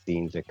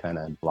vaccines are kind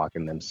of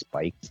blocking them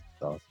spikes.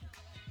 So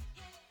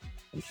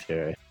I'm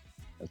sure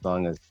as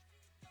long as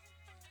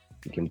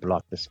you can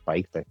block the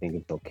spikes, I think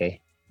it's okay.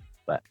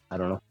 But I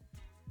don't know.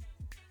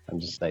 I'm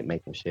just like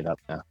making shit up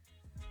now.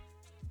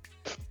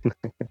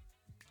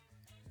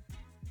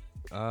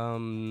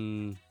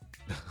 Um,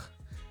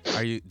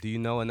 do you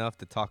know enough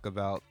to talk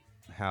about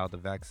how the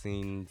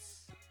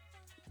vaccines,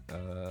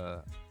 uh,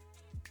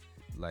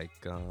 like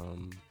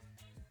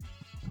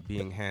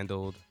being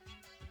handled,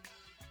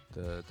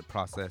 the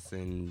process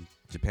in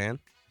Japan?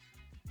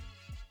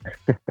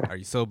 Are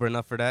you sober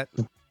enough for that?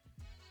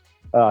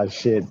 Oh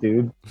shit,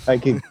 dude. I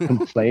can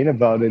complain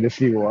about it if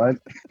you want.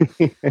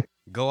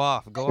 Go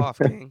off,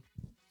 King.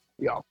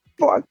 Yo,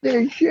 fuck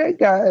this shit,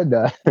 guy.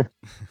 Nah.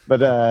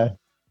 But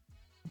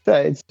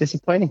it's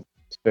disappointing.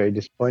 It's very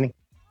disappointing.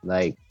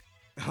 Like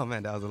Oh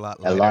man, that was a lot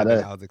a lighter lot than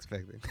of I was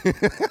expecting.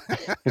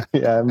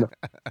 yeah,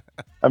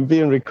 I'm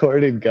being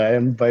recorded, guy.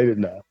 I'm bited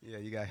now. Yeah,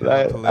 you got hella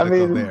Like, I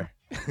political mean, there.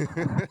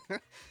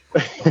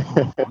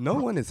 No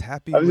one is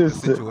happy I'm with the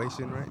just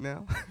situation right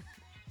now.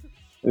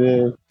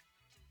 the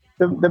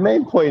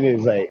main point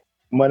is like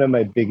one of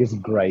my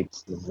biggest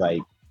gripes is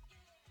like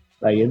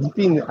it's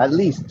been at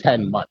least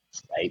 10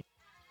 months, right?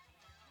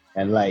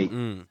 And like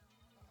Mm,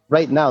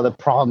 right now the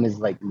problem is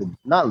like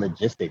not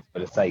logistics,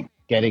 but it's like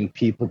getting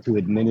people to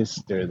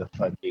administer the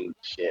fucking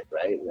shit,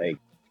 right? Like,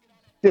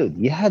 dude,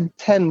 you had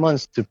 10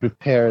 months to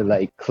prepare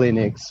like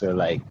clinics or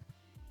like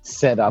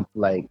set up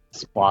like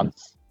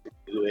spots to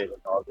do it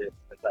and all this.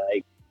 And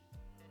like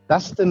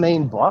that's the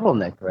main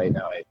bottleneck right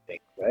now, I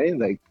think, right?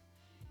 Like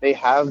they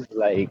have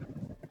like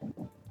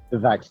the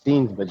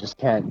vaccines, but just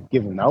can't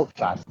give them out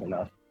fast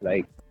enough.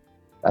 Like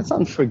that's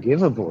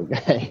unforgivable,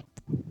 guy.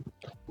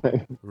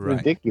 right.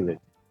 Ridiculous.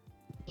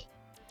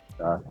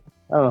 I don't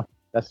know.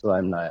 That's why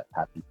I'm not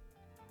happy.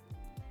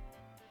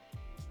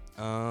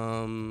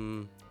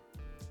 Um,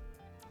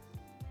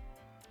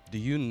 do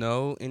you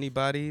know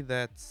anybody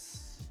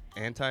that's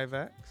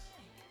anti-vax?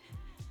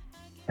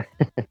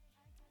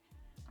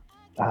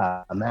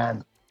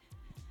 Man,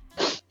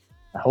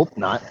 I hope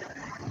not.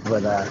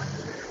 But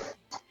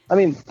I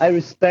mean, I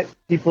respect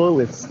people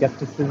with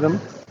skepticism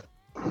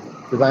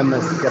because I'm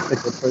a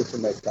skeptical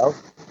person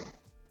myself.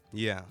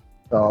 Yeah.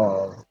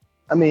 So,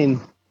 I mean,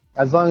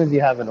 as long as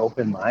you have an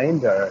open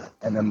mind or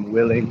and I'm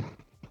willing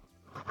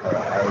or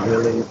are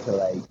willing to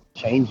like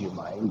change your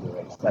mind or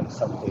accept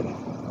something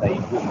that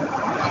you didn't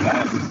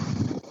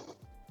understand.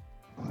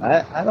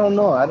 I don't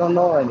know. I don't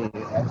know any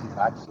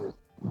anti-vaxxers,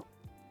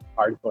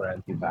 hardcore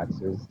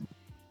anti-vaxxers.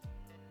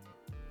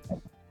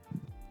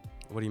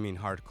 What do you mean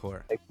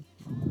hardcore? Like,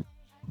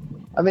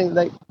 I mean,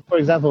 like for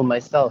example,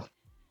 myself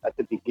at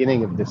the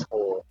beginning of this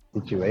whole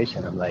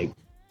situation, I'm like,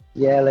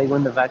 yeah, like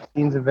when the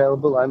vaccine's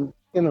available, I'm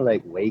gonna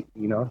like wait,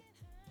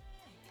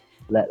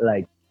 let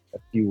like a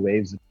few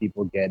waves of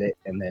people get it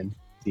and then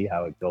see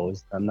how it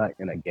goes. I'm not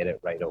gonna get it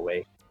right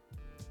away.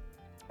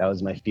 That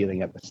was my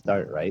feeling at the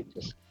start, right?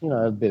 Just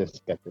a bit of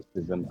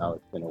skepticism how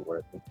it's gonna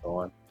work and so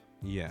on.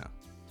 Yeah.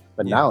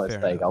 But Yeah, now it's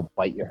fair like enough. I'll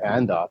bite your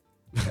hand off.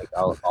 Like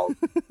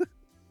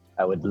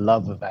I would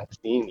love a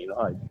vaccine.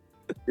 I'd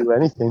do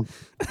anything.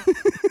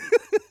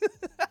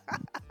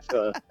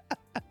 So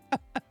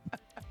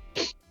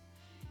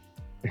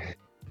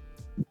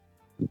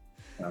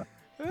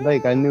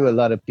like I knew a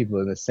lot of people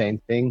in the same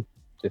thing.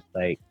 Just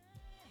like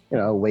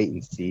wait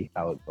and see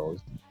how it goes.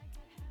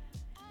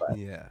 But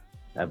Yeah.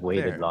 I've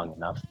waited Fair. long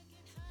enough.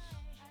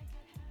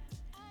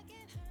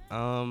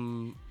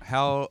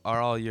 How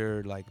are all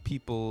your like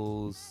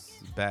peoples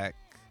back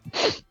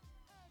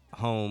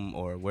home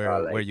or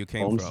where Like you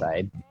came home from?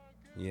 side.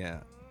 Yeah.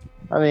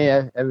 I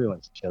mean,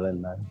 everyone's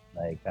chilling, man.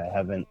 Like I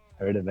haven't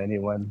heard of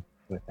anyone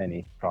with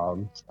any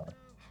problems. So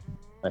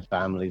my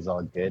family's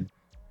all good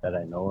that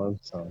I know of.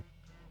 So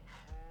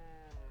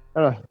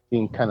I don't know,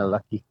 being kind of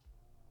lucky.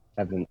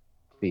 Haven't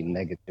been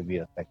negatively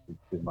affected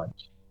too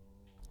much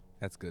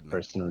That's good, man.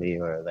 personally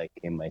or like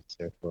in my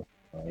circle.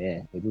 So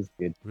yeah, it is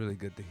good. Really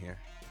good to hear.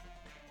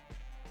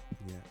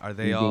 Yeah. You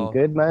been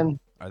good, man?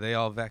 Are they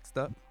all vaxxed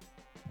up?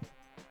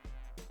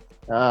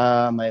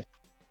 My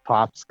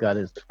pops got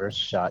his first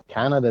shot.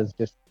 Canada's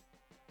just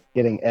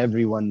getting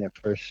everyone their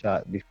first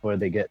shot before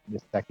they get the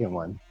second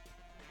one.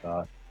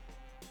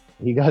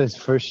 He got his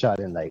first shot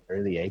in like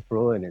early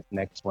April, and his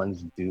next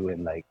one's due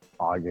in like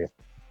August.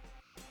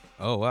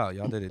 Oh wow,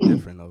 y'all did it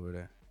different over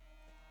there.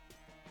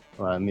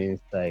 Well, I mean,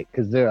 it's like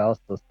because they're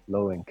also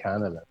slow in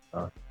Canada,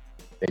 so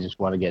they just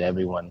want to get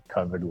everyone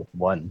covered with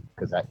one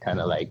because that kind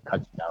of like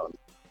cuts down,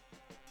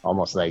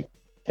 almost like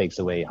takes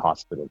away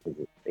hospital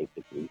visits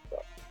basically.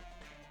 So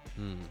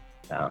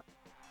yeah,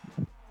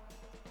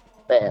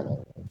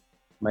 man,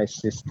 my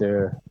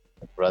sister,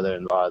 my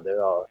brother-in-law,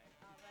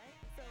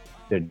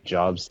 their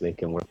jobs, they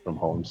can work from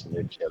home, so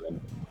they're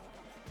chilling.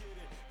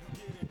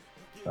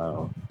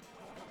 So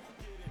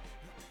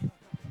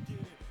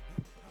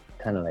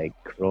kind of like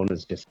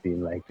Corona's just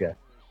been like a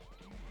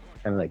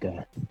kind of like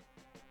a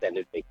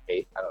extended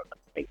vacation. I don't know,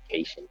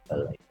 vacation,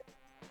 but like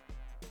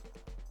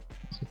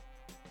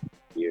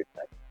weird,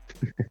 like,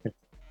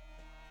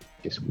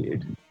 just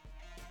weird.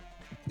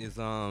 Is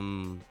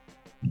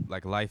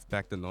like life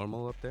back to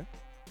normal up there?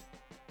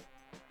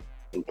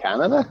 In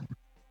Canada?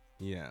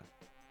 Yeah.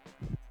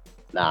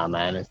 Nah,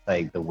 man, it's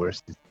like the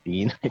worst it's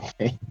been, I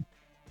think.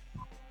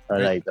 Or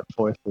Right. like the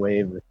fourth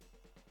wave.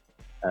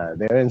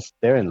 They're in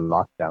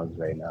lockdowns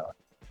right now.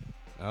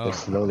 Oh. They're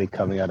slowly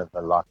coming out of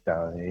a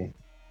lockdown.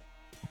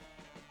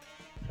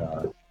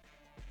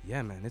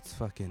 Yeah, man, it's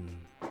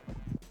fucking.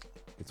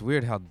 It's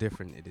weird how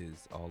different it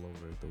is all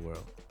over the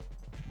world.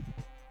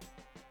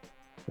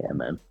 Yeah,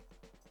 man.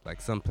 Like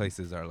some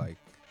places are like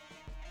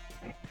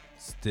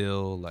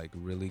still like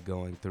really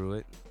going through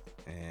it,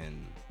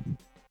 and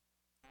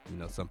you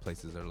know some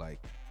places are like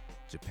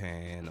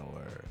Japan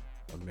or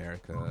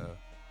America.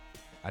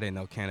 I didn't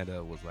know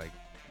Canada was like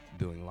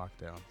doing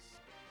lockdowns.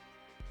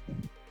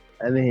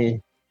 I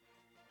mean,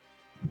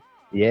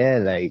 yeah,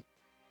 like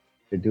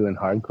they're doing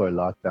hardcore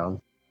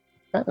lockdowns.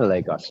 Kind of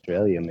like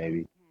Australia,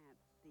 maybe.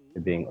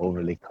 They're being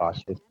overly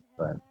cautious,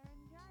 but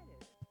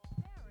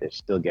they're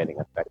still getting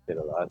affected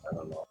a lot. I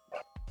don't know.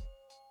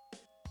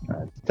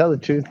 To tell the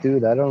truth,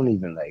 dude, I don't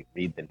even like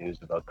read the news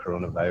about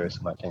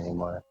coronavirus much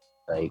anymore.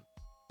 Like,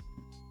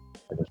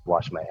 I just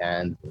wash my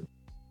hands and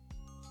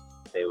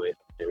stay away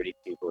from dirty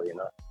people, you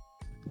know?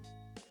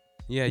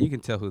 Yeah, you can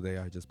tell who they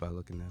are just by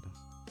looking at them.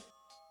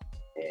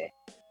 Yeah.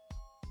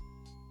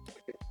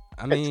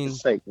 I mean, it's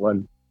just like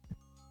one,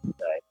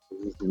 like,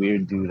 this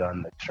weird dude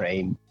on the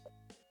train.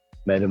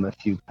 Met him a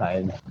few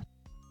times.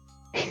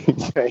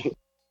 He's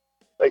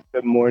like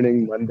the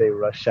morning Monday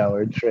rush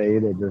hour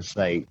train, and just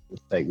like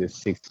it's like this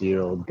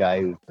 60-year-old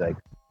guy who's like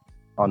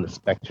on the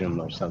spectrum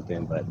or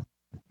something, but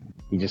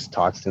he just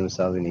talks to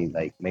himself and he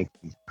like makes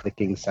these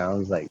clicking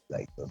sounds like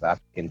those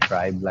African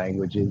tribe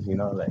languages, you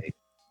know, like.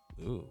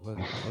 Ooh, what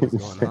is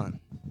going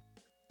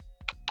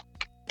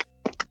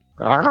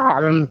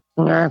on?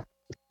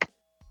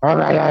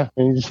 And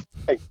he's just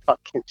like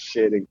talking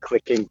shit and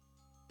clicking.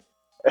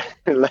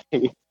 like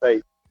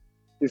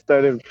he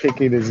started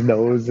picking his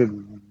nose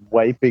and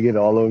wiping it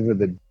all over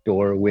the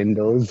door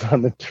windows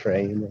on the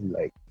train. And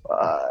like,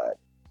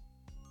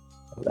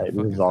 like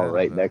this is all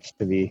right next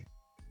to me.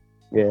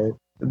 Yeah.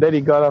 And then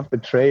he got off the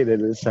train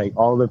and it's like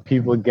all the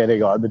people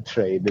getting on the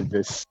train and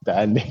just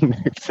standing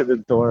next to the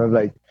door. I'm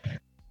like,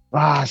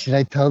 should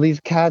I tell these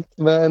cats,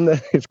 man?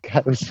 This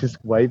cat was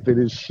just wiping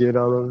his shit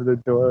all over the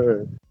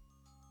door.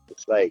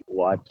 It's like,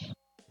 watch.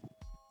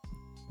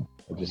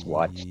 I just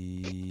watched.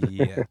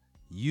 Yeah.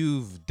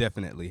 You've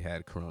definitely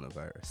had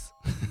coronavirus.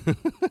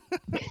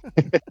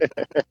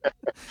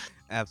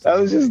 Absolutely. That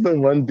was just the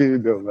one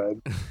dude, though,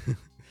 man.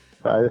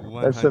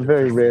 That's a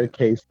very rare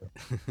case.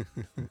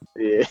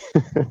 Yeah.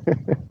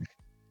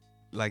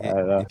 Like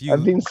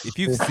if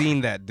you've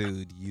seen that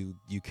dude, you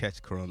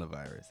catch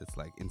coronavirus. It's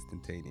like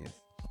instantaneous.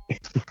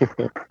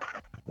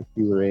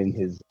 You were in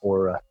his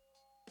aura.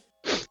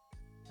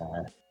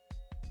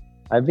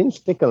 I've been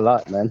sick a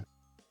lot, man.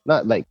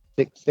 Not like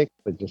sick,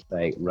 but just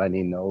like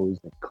runny nose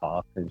and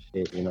cough and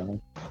shit, you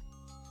know.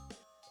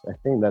 I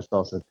think that's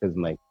also because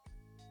my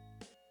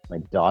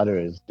daughter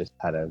has just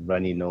had a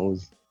runny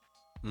nose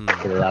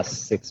for the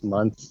last 6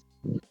 months.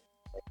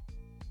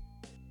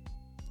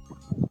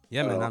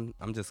 Yeah, man,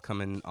 I'm just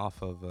coming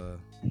off of a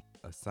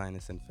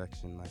sinus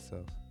infection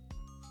myself.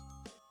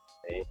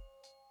 Okay.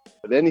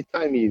 But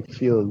anytime you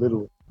feel a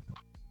little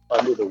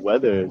under the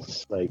weather,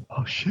 it's like,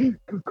 oh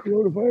shit, got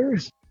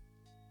coronavirus.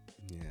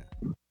 Yeah,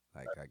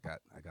 like I got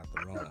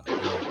the Rona.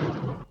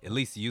 Or at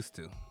least used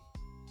to.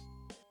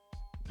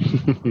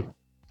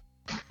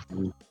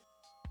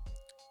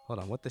 Hold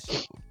on, what the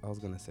shit? I was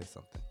gonna say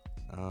something.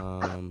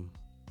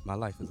 My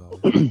life is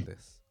always like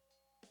this.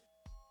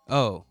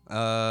 Oh,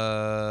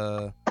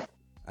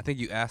 I think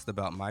you asked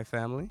about my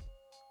family.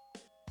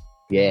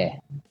 Yeah,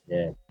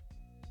 yeah,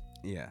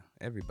 Yeah,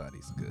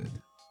 everybody's good.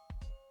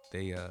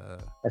 They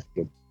that's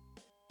good.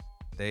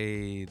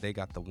 they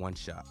got the one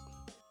shot,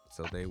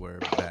 so they were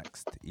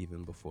vexed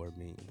even before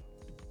me.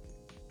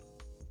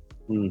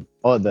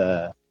 Oh,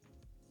 the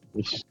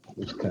which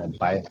kind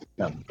of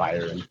not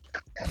Byron,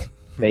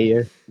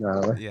 Bayer?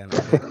 No, Yeah,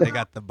 man, they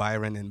got the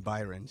Byron and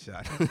Byron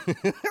shot.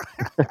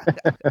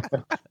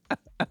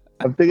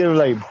 I'm thinking of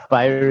like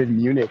Bayern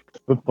Munich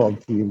football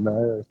team, man,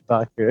 or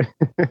soccer.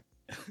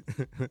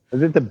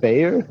 Is it the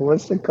Bayer?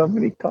 What's the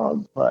company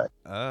called? What?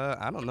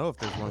 I don't know if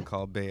there's one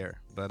called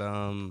Bear, but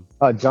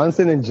Oh,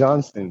 Johnson and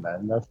Johnson,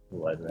 man. That's the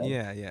one, right?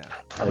 yeah, yeah,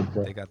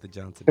 Okay. they got the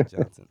Johnson and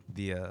Johnson,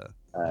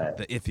 Uh,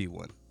 the iffy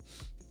one.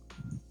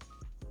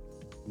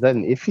 is that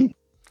an iffy?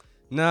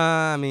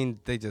 Nah, I mean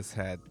they just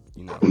had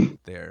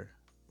their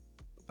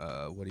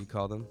what do you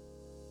call them?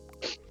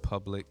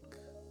 Public.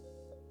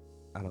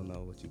 I don't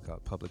know what you call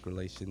it, public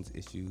relations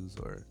issues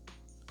or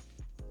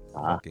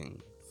Ah,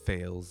 fucking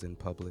fails in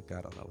public.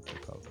 I don't know what they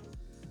call it,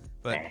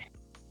 but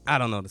I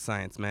don't know the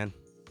science, man.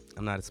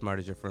 I'm not as smart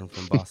as your friend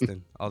from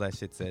Boston. All that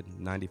shit said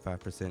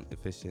 95%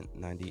 efficient,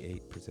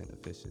 98%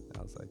 efficient.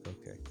 I was like,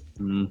 okay,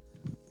 mm.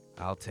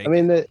 I'll I take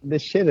mean it. the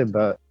shit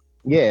about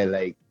yeah,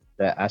 like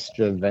the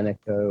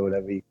AstraZeneca or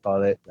whatever you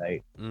call it.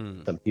 Like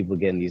Mm, some people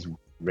getting these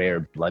rare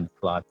blood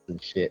clots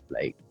and shit.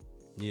 Like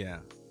yeah,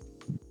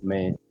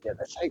 man, yeah,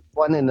 that's like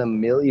 1 in a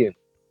million,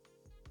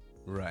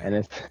 right. and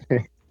it's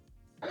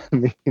I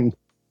mean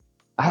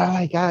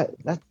I got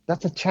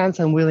that's a chance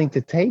I'm willing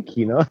to take.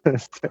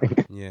 It's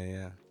like, Yeah,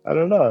 yeah. I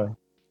don't know.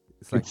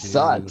 It's It like, do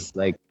sucks.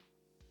 Like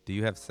do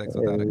you have sex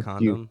without a if you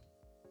condom?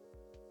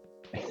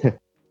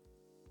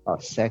 oh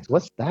sex,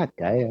 what's that,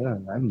 guy? I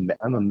don't know.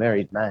 I'm a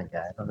married man,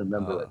 guy. I don't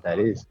remember Uh, what that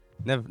is.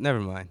 never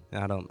mind.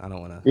 I don't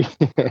wanna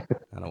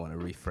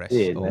refresh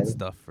Yeah, old man.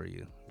 stuff for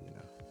you. You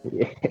know.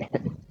 Yeah,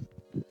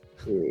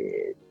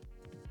 yeah.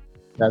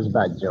 That's a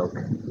bad joke.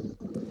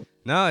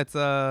 No, it's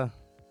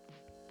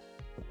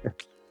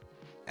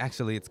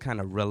actually it's kind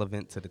of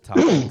relevant to the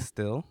topic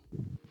still.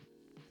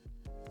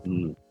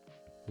 Mm.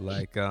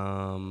 Like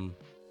how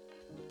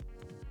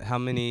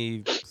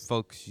many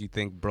folks you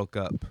think broke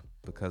up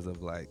because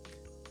of like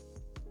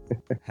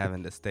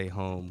having to stay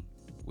home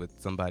with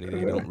somebody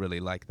they don't really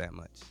like that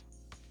much?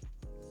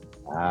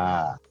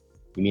 Ah,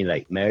 you mean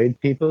like married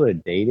people or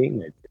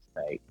dating or just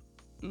like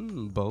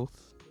Both.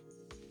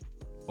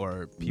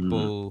 Or mm,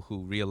 people who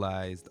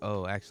realized,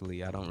 oh,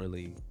 actually, I don't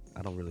really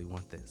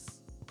want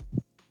this.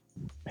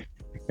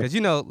 Cause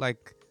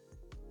like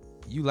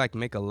you like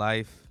make a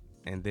life,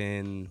 and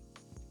then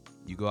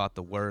you go out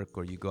to work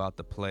or you go out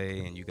to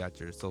play, and you got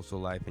your social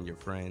life and your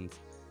friends,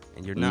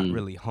 and you're not mm,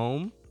 really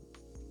home.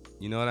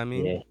 You know what I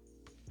mean? yeah.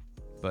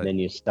 But Then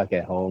you're stuck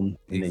at home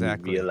and then you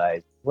exactly.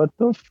 realize, what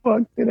the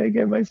fuck did I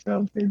get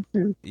myself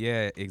into?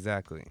 Yeah,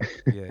 exactly.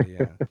 Yeah,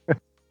 yeah.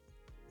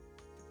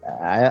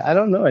 I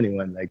don't know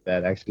anyone like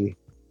that actually.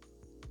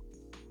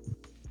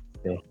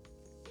 Yeah.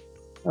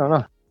 I don't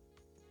know.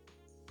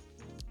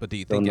 But do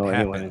you Don't think it know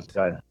anyone who's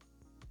happened? got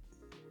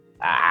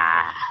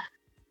ah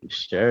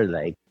sure,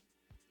 like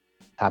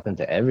happened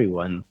to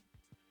everyone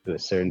to a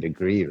certain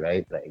degree,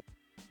 right? Like,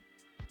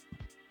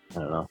 I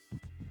don't know.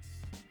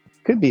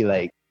 Could be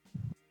like,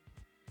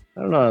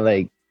 I don't know,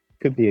 like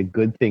could be a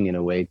good thing in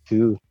a way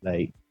too.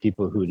 Like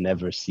people who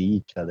never see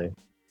each other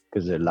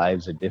because their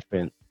lives are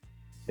different.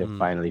 They're Mm.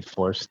 finally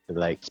forced to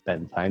like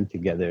spend time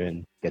together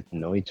and get to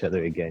know each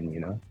other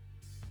again.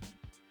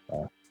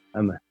 Uh,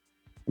 I'm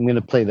I'm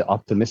gonna play the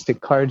optimistic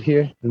card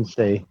here and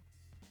say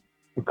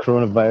the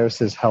coronavirus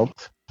has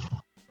helped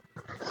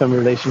some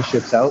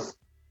relationships out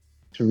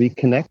to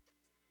reconnect.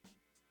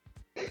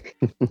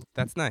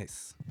 That's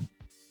nice.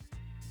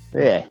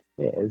 Yeah,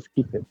 yeah. Let's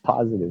keep it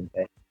positive,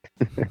 guy.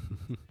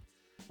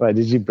 Why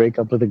did you break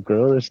up with a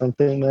girl or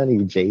something, man?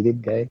 You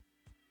jaded guy.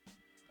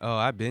 Oh,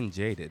 I've been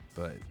jaded,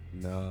 but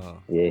no.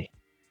 Yeah.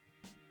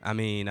 I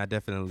mean, I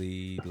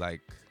definitely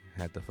like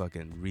had to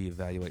fucking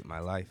reevaluate my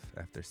life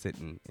after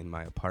sitting in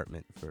my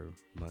apartment for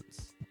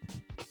months.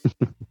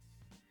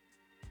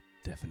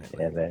 Definitely.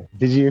 Yeah, man.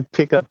 Did you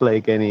pick up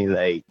like any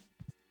like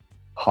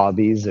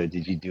hobbies or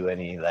did you do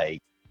any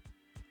like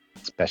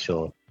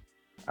special,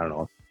 I don't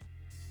know,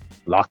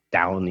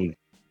 lockdown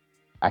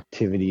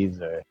activities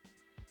or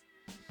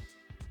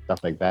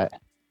stuff like that?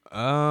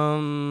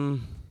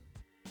 Um,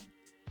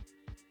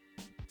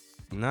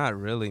 not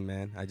really,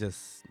 man. I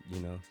just,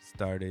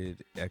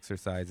 started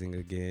exercising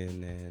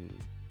again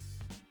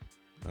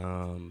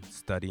and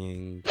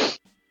studying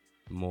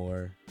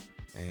more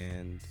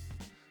and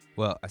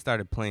well, I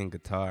started playing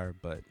guitar,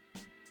 but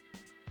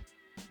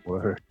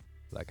Or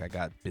like I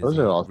got those are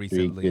busy all three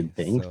recently, good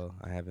things. so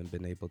I haven't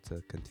been able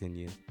to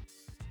continue.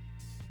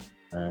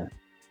 Uh,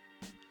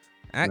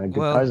 Well,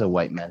 guitar's a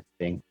white man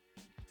thing.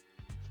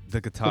 the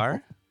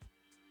guitar?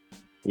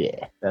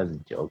 Yeah, that's a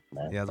joke,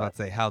 man. Yeah, I was But about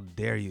to say, how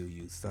dare you,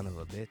 you son of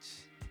a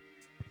bitch.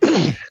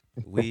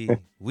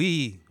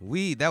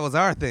 We, that was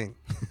our thing.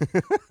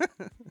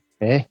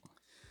 eh,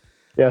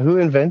 Yeah, who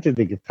invented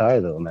the guitar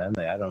though, man?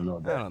 Like I don't know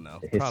I don't know.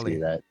 the history Probably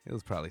of that. it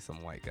was probably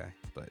some white guy,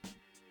 but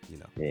you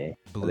know, Yeah,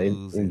 but they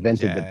blues and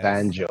invented the jazz.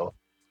 banjo,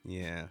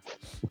 Yeah.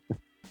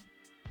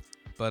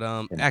 But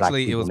and black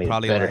actually people made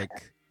it better.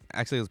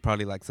 it was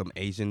probably like some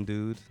Asian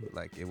dude.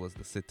 Like it was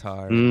the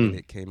sitar and then Mm,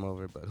 it came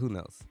over, but who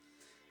knows?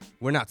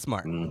 We're not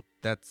smart. mm,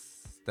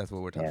 That's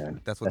what we're talking yeah,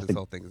 about. That's what that's this the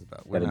whole thing is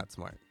about. We're gotta not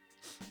smart.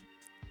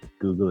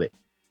 Google it.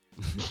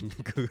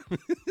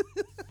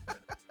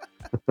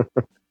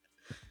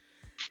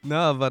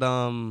 No, but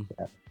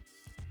Yeah.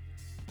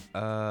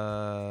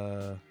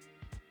 uh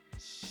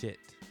shit.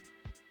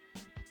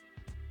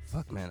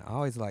 Fuck man. I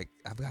always like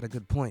I've got a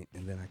good point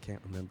and then I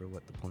can't remember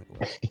what the point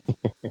was.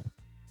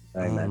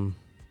 All right, man.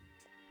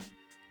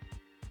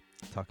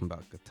 Talking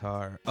about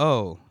guitar.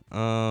 Oh,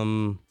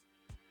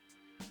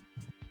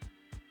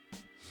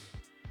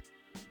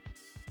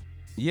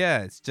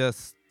 yeah, it's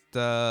just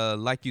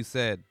like you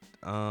said,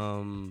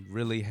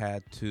 really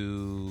had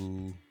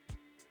to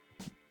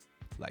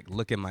like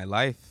look at my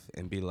life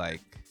and be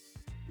like,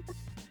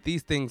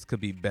 these things could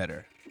be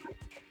better,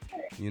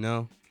 you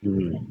know?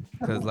 Mm,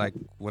 Because like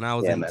when I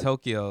was yeah, in man.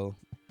 Tokyo,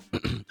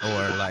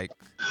 or like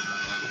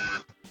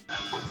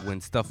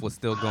when stuff was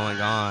still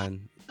going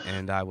on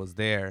and I was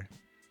there,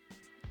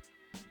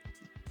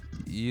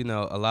 you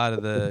know, a lot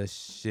of the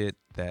shit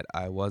that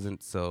I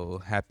wasn't so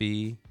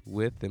happy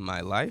with in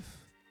my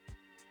life,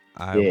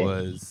 I Yeah,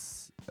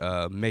 was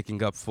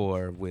making up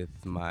for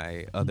with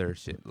my other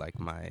shit, like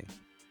my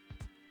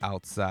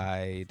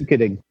outside. you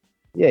could,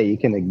 yeah, you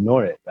can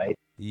ignore it, right?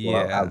 Go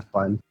out, Yeah, have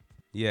fun,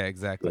 yeah, and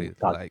exactly.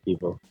 talk to Like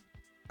people.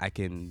 I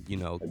can, you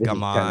know, But this come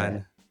is kind of,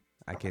 on,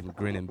 I can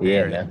grin and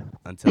yeah, bear it man.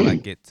 until I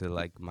get to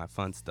like my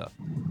fun stuff.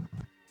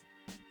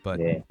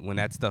 But Yeah, when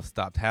that stuff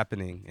stopped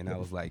happening and I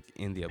was like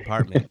in the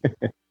apartment,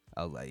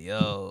 I was like,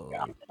 yo,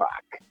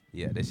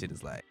 yeah, this shit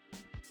is like,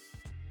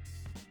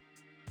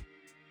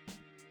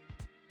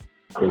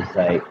 it's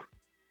like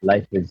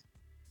life is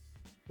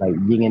like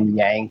yin and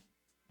yang,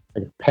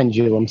 like a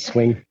pendulum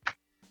swing,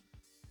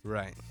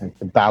 right. like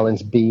the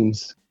balance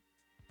beams.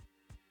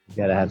 You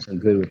gotta have some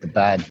good with the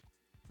bad,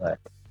 but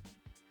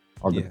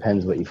all Yeah,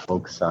 depends what you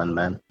focus on,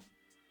 man.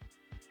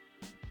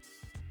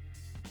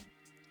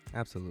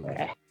 absolutely.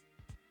 Eh,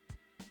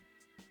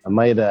 I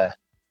might, I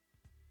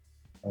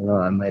don't know,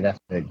 I might have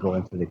to go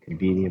into the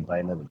convenience and buy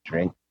another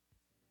drink.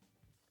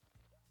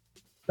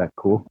 Is that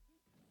cool?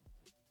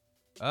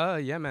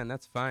 Yeah, man,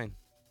 that's fine.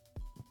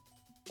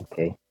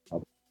 Okay.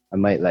 I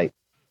might like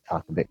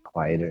talk a bit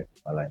quieter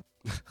while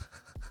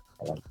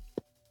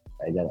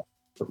I gotta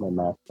put my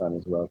mask on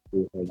as well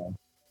too. Hold on.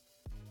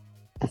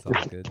 It's all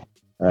good.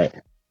 All right,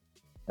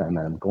 and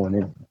I'm going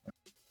in.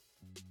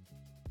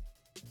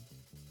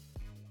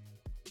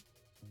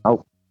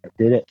 Oh, I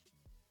did it.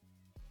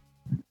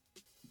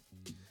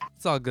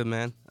 It's all good,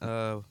 man.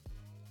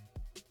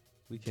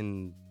 We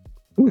can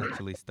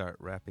actually start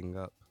wrapping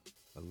up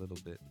a little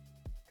bit.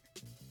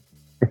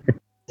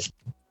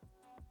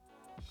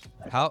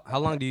 How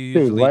long do you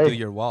Dude, usually do why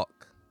your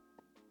walk?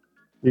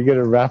 you're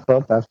gonna wrap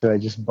up after I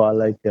just bought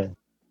like a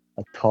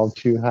tall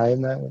chew high,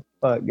 man? What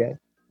the fuck, guy?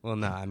 Well,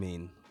 nah, I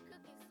mean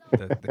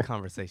the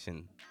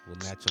conversation will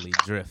naturally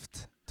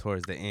drift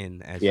towards the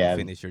end as you Yeah,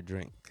 finish your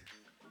drink.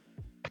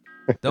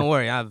 Don't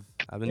worry, I've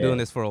been doing yeah,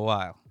 this for a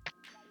while.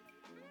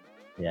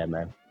 yeah,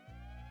 man.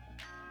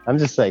 I'm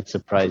just like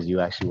surprised you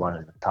actually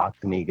wanted to talk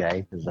to me,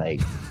 guy. Cause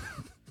like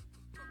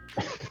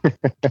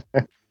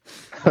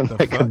What I'm the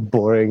like a fuck?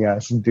 boring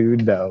ass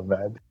dude now,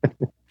 man.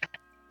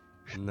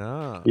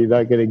 No. You're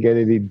not gonna get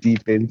any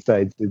deep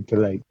insights into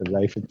like the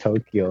life of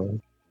Tokyo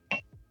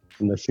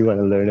unless you want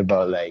to learn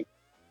about like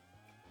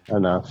I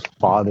don't know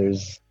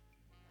fathers,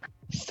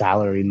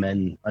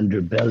 salarymen,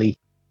 underbelly,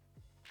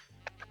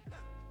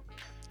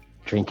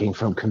 drinking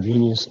from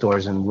convenience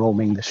stores and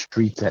roaming the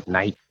streets at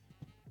night.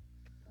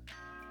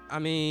 I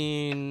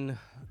mean,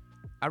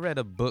 I read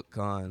a book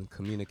on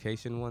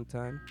communication one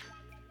time,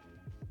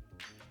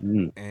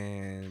 Mm,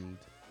 and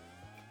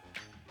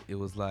it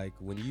was like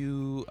when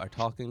you are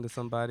talking to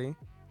somebody,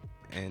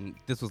 and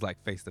this was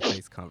like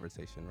face-to-face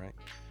conversation, right?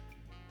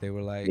 They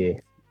were like, yeah.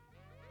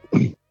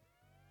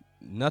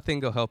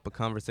 nothing will help a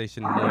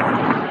conversation more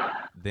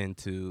than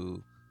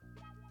to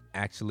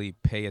actually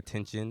pay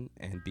attention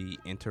and be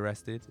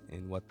interested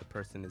in what the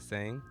person is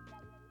saying.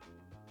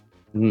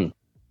 Mm,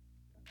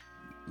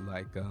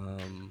 Like,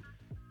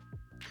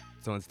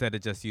 so instead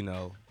of just, you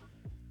know,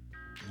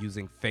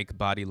 using fake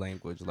body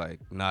language, like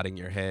nodding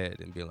your head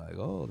and be like,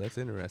 oh, that's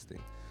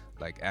interesting,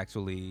 like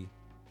actually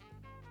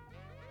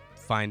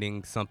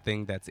finding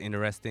something that's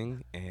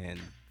interesting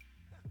and,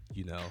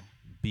 you know,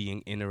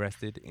 being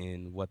interested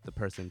in what the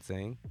person's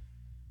saying.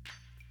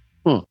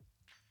 hmm.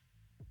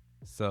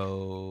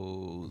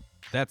 So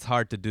that's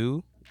hard to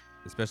do,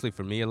 especially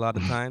for me a lot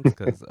of times,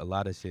 because a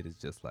lot of shit is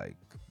just like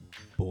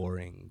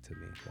boring to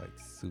me, like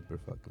super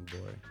fucking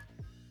boring.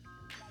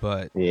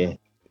 But Yeah.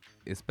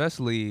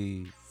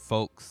 especially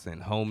folks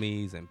and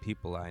homies and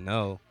people I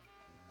know,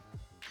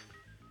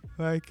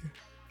 like,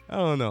 I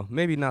don't know,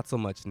 maybe not so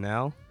much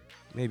now,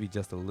 maybe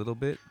just a little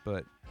bit,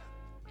 but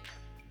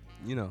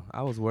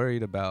I was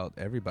worried about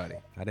everybody.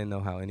 I didn't know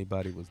how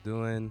anybody was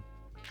doing.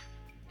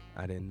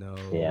 I didn't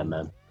Yeah, know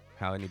man.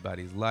 how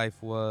anybody's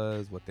life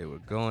was, what they were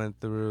going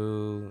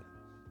through,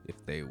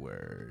 if they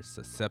were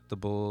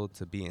susceptible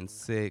to being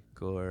sick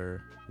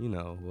or,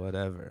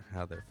 whatever,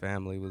 how their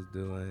family was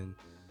doing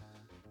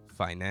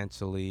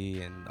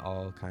financially and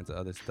all kinds of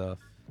other stuff,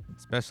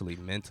 especially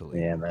mentally,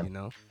 Yeah,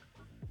 man.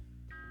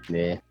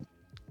 Yeah.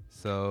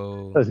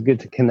 So, It was good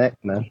to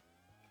connect, man.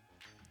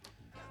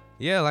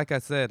 yeah, like I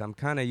said, I'm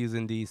kind of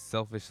using these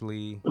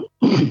selfishly,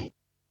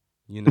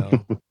 you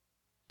know,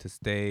 to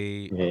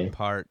stay a Yeah.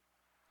 part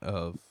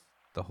of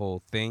the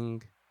whole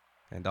thing.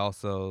 And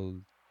also,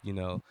 you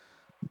know,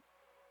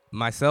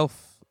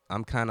 myself,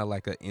 I'm kind of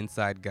like an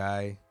inside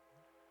guy.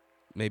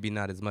 Maybe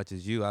not as much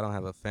as you. I don't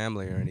have a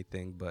family or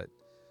anything, but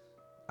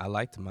I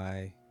liked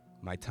my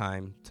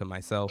time to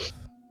myself.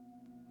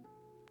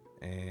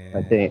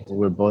 I think And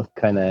we're both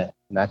kind of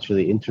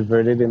naturally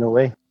introverted in a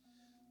way.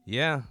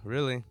 yeah,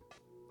 really.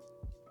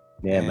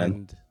 Yeah,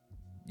 man.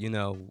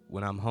 And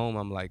when I'm home,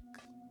 I'm like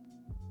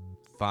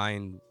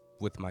fine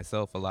with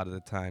myself a lot of the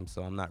time,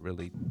 so I'm not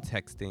really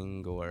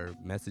texting or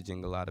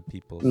messaging a lot of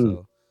people. Mm.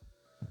 So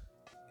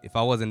if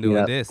I wasn't You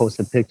doing not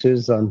posted this,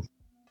 pictures on.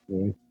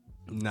 Yeah.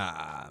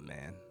 nah,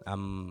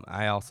 man.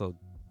 I also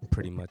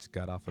pretty much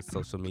got off of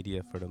social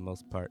media for the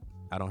most part.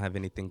 I don't have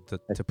anything to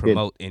That's good.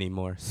 promote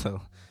anymore,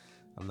 so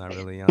I'm not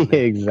really on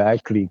there.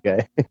 Exactly,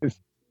 guys.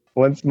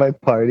 Once my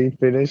party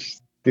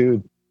finished,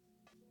 dude,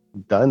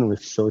 done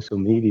with social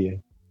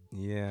media.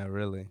 Yeah,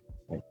 really.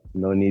 Like,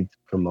 no need to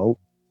promote.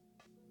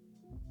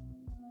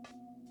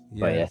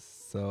 But yeah.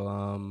 Yes. So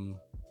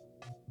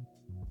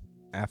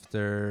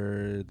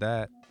after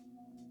that,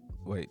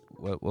 wait,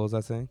 what was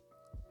I saying?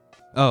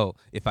 Oh,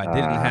 if I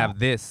didn't Ah, have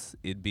this,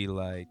 it'd be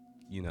like,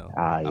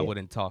 I yeah.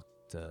 wouldn't talk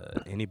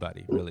to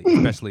anybody really,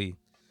 especially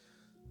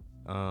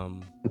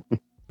um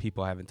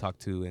people I haven't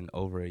talked to in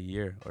over a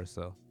year or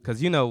so.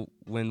 Cuz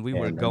when we Yeah,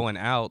 were man. going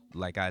out,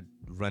 like I'd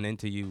run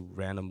into you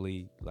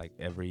randomly like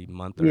every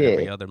month or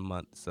every Yeah. other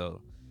month.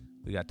 So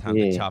we got time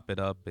to Yeah. chop it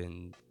up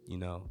and,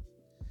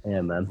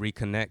 Yeah, man.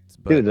 reconnect,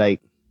 but Dude,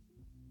 like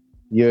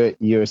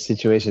your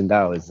situation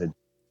now is an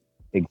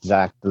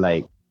exact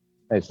like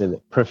I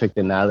said perfect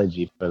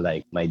analogy for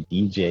like my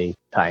DJ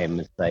time.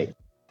 It's like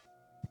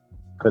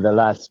for the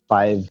last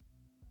 5,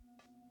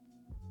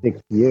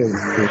 6 years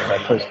since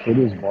my first kid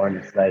was born,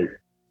 it's like,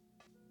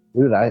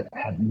 dude, I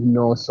had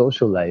no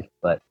social life,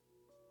 but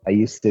I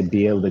used to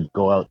be able to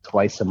go out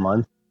twice a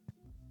month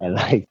and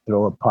like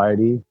throw a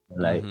party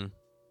and like mhm.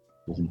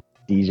 just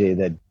DJ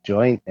that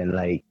joint and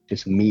like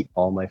just meet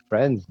all my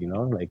friends, you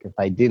know? Like if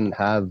I didn't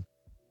have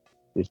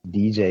this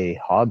DJ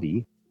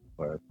hobby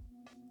or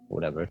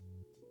whatever,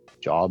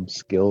 job,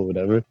 skill,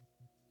 whatever,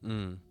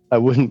 Mm. I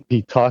wouldn't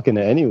be talking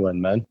to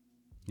anyone, man.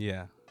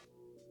 Yeah.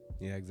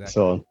 Yeah, exactly.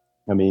 So,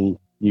 I mean,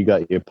 you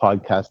got your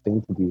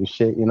podcasting to do your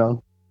shit, you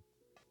know,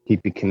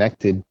 keep you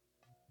connected.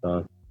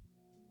 So,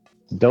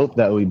 it's dope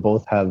that we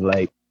both have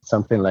like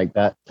something like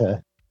that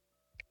to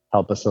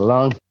help us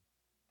along.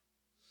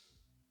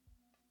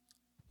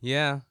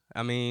 Yeah,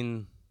 I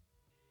mean,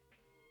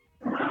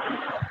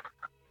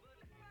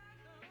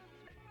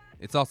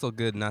 it's also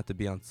good not to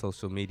be on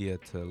social media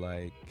to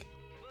like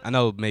I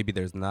know maybe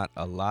there's not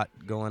a lot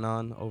going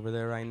on over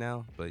there right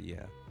now, but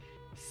yeah,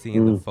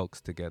 seeing the Mm.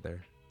 folks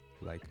together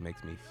like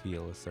makes me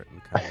feel a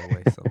certain kind of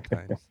way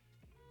sometimes.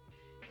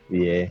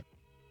 Yeah,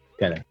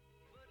 kind of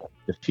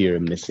the fear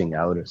of missing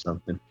out or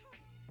something.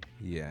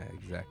 Yeah,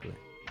 exactly.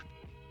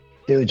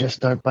 Dude, just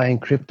start buying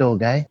crypto,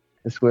 guy.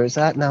 That's where it's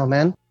at now,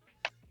 man.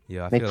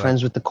 Yeah, Make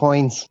friends with the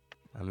coins.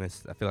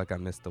 I feel like I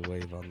missed the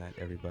wave on that.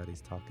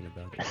 Everybody's talking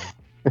about it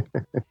now.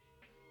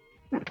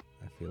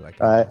 I feel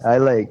like I I missed I it.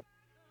 like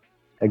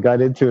I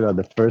got into it on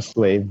the first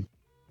wave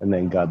and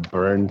then got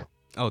burned.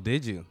 Oh,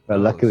 did you? But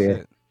Oh luckily,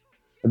 shit.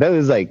 that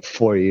was like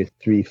 4 years,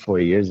 3, 4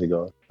 years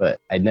ago. But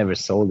I never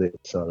sold it,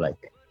 so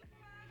like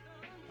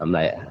I'm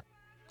like Are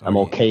I'm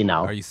you okay are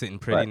now. you sitting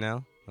pretty But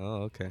now?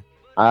 Oh, okay.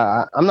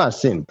 I'm not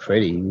sitting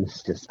pretty.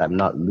 It's just I'm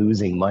not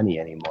losing money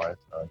anymore.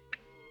 So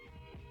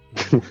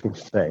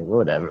it's like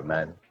whatever,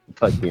 man.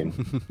 Fucking,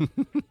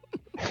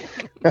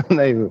 I'm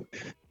not even.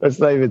 Let's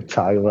not even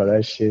talk about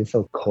that shit. It's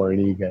so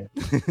corny, guy.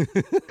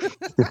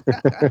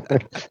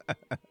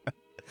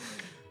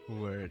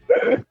 Word.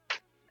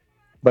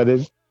 But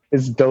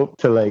it's dope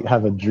to like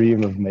have a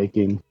dream of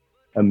making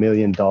 $1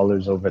 million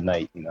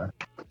overnight. You know.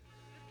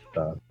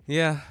 So,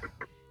 Yeah,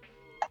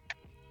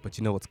 but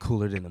you know what's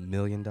cooler than $1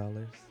 million?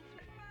 A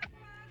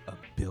a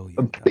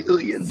billion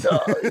billion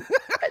dollars. dollars.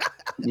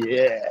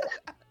 Yeah.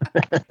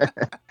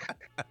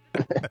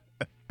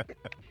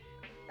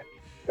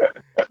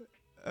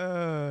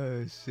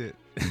 Oh shit.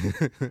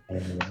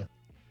 Uh,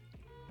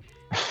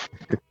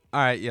 All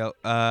right, yo.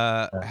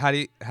 How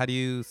do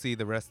you see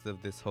the rest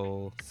of this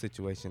whole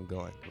situation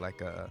going?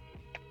 Like,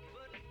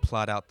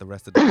 plot out the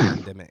rest of the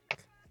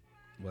pandemic.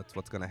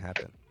 What's gonna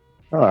happen?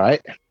 all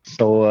right.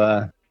 So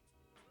I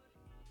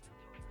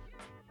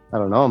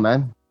don't know,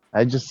 man.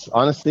 I just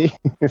honestly,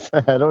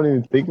 I don't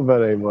even think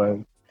about it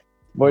anymore.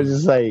 More Mm.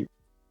 just like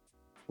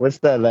what's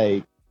that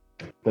like?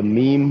 The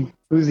meme?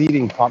 Who's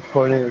eating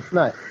popcorn? And it's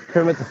not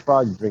Kermit the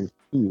Frog drinks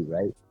tea,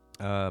 right?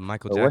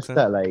 Michael But what's Jackson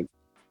that like?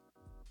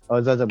 Oh,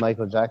 is that the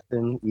Michael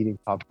Jackson eating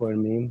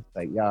popcorn meme?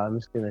 Like, yeah, I'm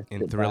just gonna in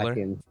sit back Thriller.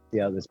 and see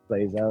how this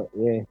plays out.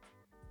 Yeah,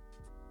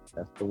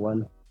 that's the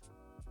one.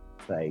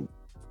 Like,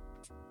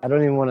 I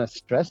don't even want to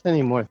stress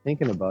anymore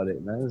thinking about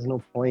it, man. There's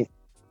no point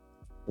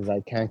because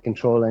I can't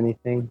control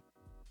anything.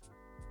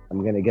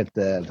 I'm gonna get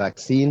the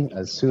vaccine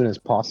as soon as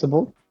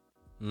possible,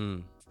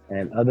 Mm.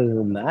 and other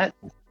than that,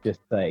 it's just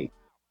like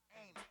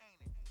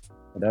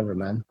whatever,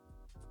 man.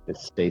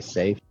 Just stay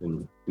safe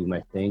and do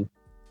my thing.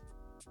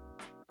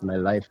 My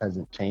life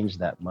hasn't changed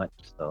that much,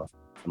 so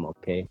I'm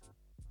okay.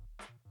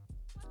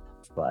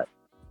 But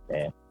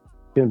yeah,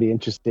 it's gonna be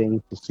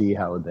interesting to see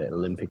how the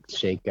Olympics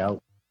shake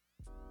out.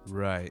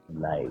 Right.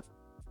 Like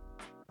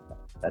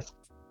that's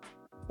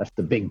that's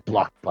the big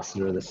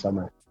blockbuster of the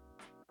summer.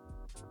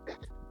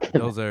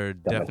 Those are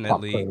Got my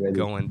definitely popcorn ready.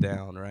 going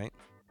down, right?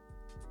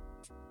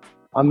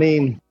 I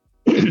mean,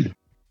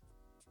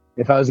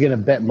 if I was gonna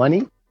bet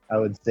money, I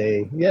would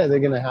say yeah, they're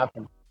gonna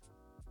happen.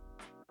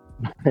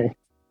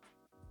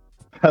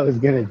 If I was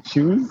gonna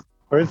choose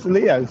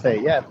personally, I would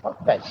say yeah,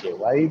 fuck that shit.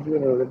 Why are you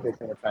doing the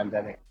Olympics in a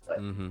pandemic?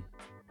 Mm-hmm.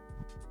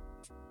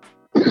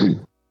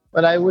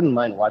 But I wouldn't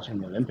mind watching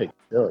the Olympics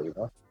still, you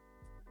know.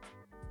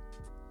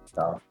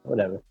 So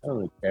whatever, I don't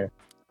really care.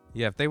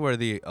 Yeah, if they were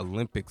the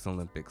Olympics,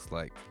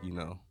 like,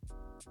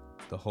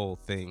 the whole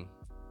thing,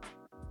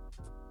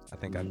 I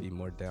think I'd be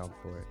more down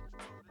for it.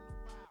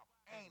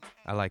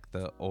 I like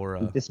the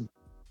aura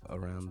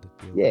around the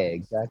Yeah,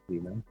 Olympics. exactly,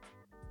 man.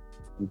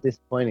 I'm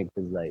disappointed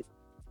because like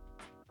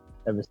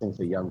ever since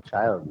a young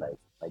child, like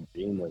my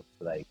dream was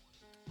to like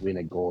win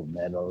a gold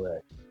medal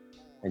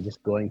and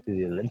just going to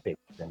the Olympics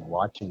and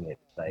watching it,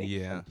 like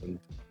Yeah. something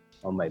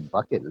on my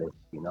bucket list,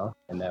 you know.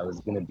 And I was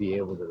gonna be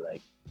able to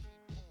like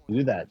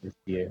do that this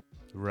year,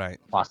 Right.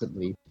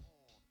 possibly.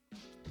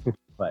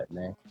 But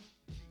man,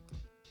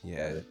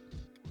 Yeah. whatever.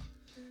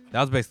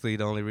 That was basically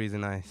the only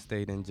reason I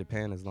stayed in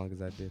Japan as long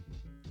as I did.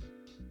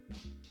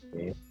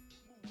 Yeah.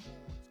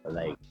 But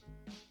like,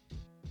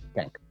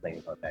 can't complain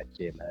about that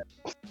shit, man.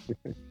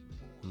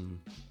 Mm.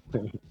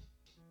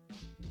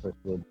 First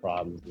world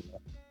problems, you know.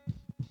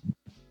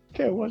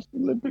 Can't watch the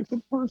Olympics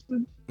in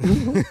person.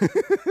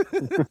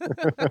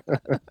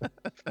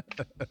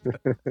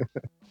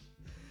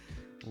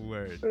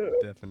 Word,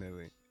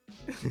 definitely.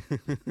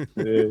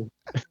 Yeah.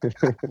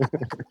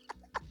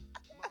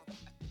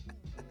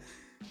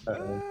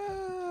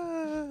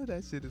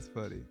 That shit is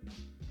funny.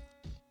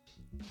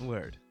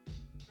 Word.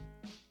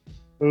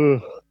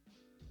 Ugh. Is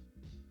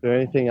there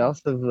anything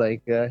else of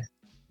like any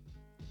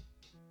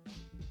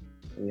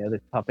other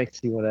topics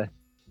you want to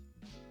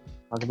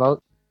talk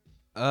about?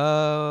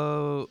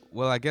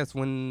 Well, I guess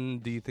when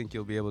do you think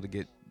you'll be able to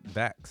get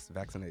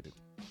vaccinated?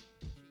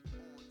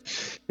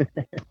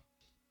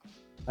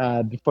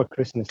 Before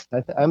Christmas.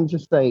 I'm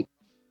just like,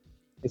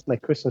 it's my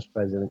Christmas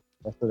present.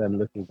 That's what I'm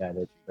looking at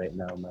it right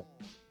now. My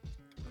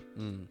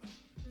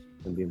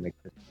gonna be my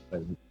Christmas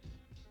present.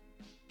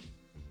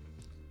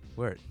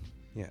 Word.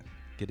 Yeah.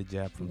 Get a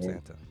jab from Yeah.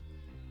 Santa.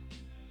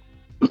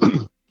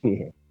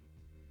 Yeah.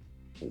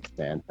 It's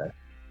Santa.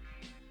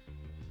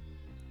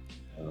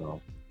 I don't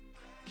know.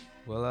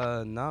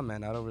 Well, nah,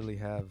 man. I don't really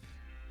have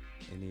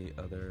any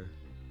other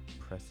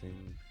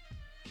pressing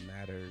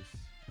matters.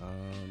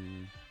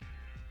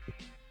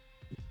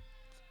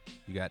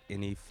 You got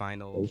any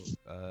final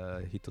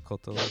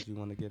hitokotos you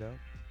want to get out?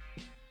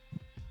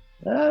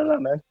 I don't know,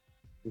 man.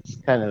 It's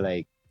kind of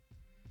like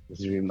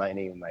it's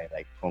reminding of my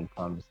like phone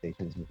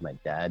conversations with my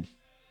dad.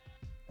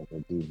 Like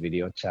I do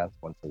video chats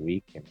once a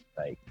week, and it's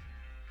like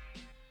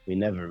we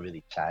never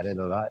really chatted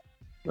a lot.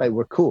 Like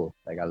we're cool.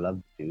 Like I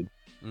love the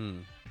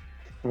dude.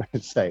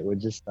 It's like we're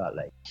just not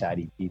like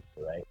chatty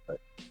people, right? But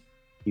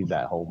he's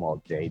at home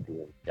all day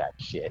doing jack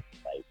shit.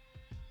 Like,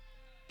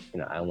 you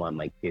know, I want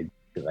my kids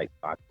to like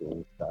talk to him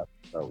and stuff.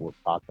 So we'll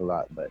talk a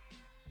lot, but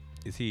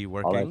Is he all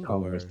that working or?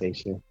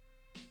 conversation.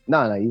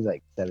 No, he's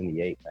like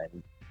 78,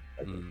 man.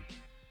 Like,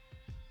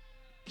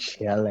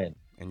 chilling.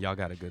 And y'all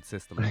got a good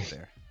system out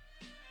there.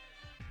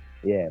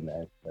 Yeah,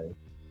 man. Like,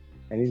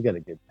 and he's got a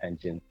good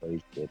pension, so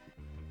he's good.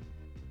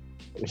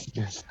 It's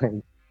just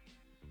like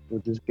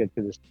we'll just get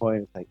to this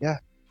point. It's like, yeah.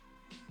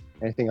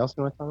 Anything else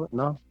you want to talk about?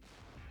 No.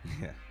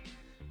 Yeah,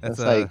 That's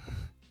like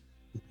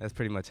that's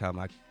pretty much how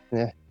my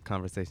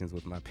conversations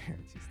with my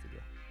parents used to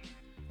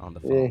go on the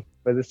phone. Yeah,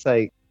 but it's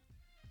like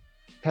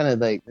kind of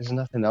like there's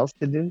nothing else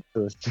to do,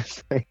 so it's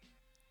just like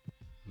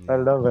I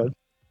don't know, man.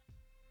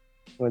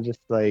 We'll just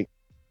like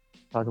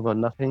talk about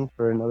nothing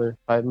for another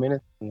 5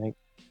 minutes, and like,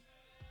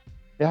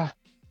 yeah.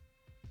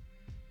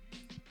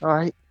 All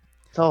right,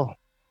 so.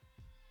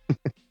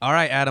 All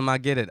right, Adam, I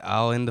get it.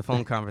 I'll end the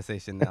phone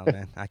conversation now,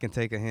 man. I can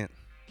take a hint.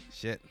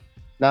 Shit.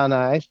 No,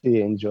 I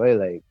actually enjoy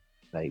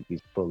like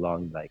these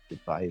prolonged like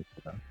goodbyes,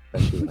 you know,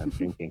 especially when I'm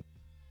drinking.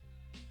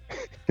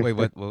 Wait,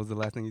 what was the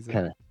last thing you said?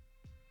 Kind of,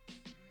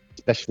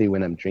 especially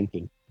when I'm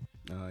drinking.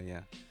 Oh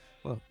yeah.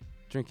 Well,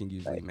 drinking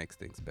usually makes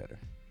things better.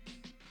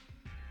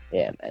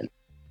 Yeah, man.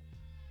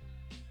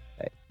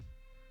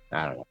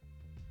 I don't know.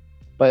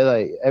 But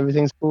like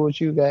everything's cool with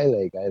you guys.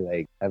 Like I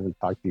like haven't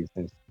talked to you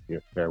since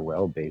your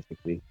farewell,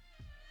 basically.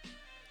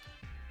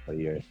 Or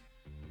your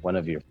one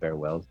of your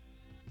farewells.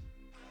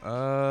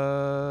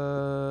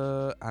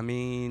 I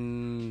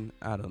mean,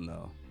 I don't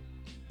know.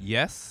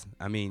 Yes,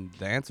 I mean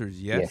the answer is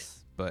Yes.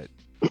 yes, but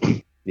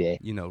Yeah.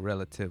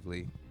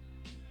 relatively,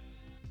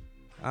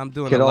 I'm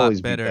doing a Could always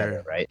lot be better,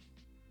 better. right?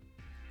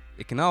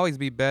 It can always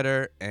be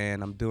better,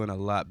 and I'm doing a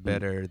lot Mm.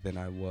 better than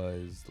I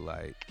was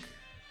like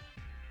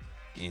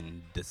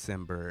in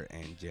December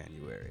and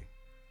January,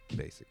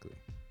 basically.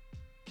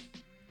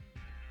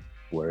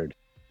 Word.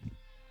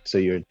 So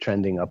you're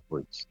trending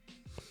upwards.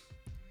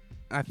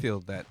 I feel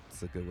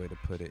that's a good way to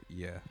put it.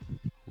 Yeah,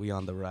 we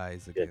on the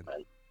rise Good again.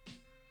 man.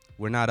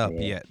 We're not up Yeah.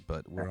 yet,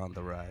 but we're on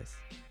the rise.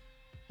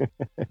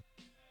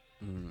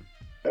 Mm.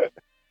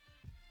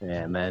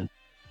 Yeah, man.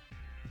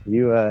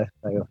 You like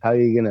how are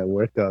you gonna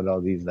work out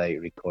all these like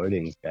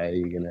recordings, guy?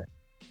 You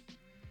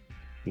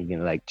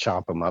gonna like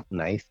chop them up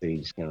nice, or you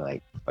just gonna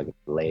like fucking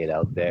lay it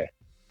out there,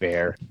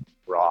 bare,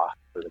 raw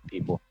for the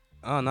people?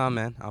 Oh no,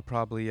 man.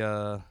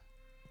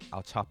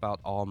 I'll chop out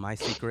all my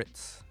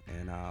secrets,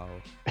 and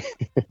I'll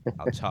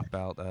chop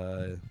out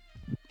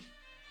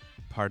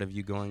part of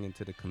you going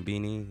into the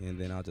Combini, and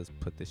then I'll just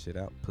put this shit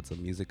out, put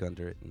some music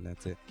under it, and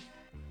that's it.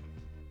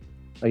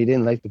 Oh, you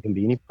didn't like the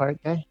convenient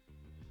part, guy?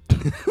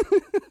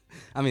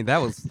 I mean, that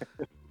was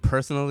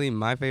personally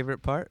my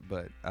favorite part,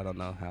 but I don't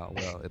know how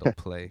well it'll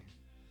play.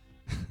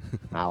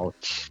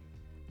 Ouch.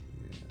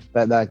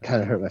 Yeah. That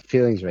kind of hurt my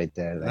feelings right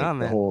there. Like Nah, the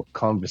man. whole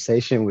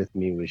conversation with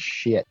me was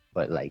shit,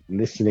 but like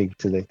listening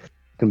to the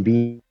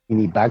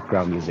convenient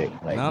background music,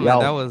 like Nah,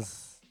 man. yo,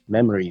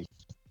 memories.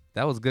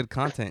 That was good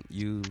content.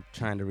 You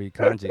trying to read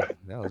kanji.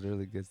 That was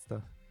really good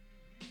stuff.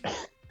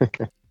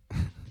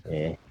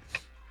 Yeah.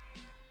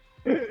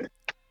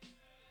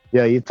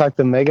 Yeah, you talk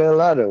to Mega a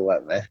lot or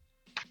what, man?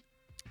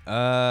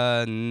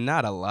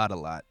 Not a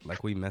lot.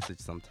 Like we message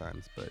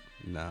sometimes, but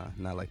nah,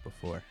 not like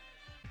before.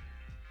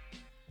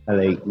 Are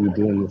like you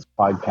doing this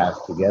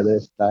podcast together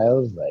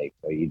styles? Like,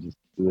 are you just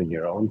doing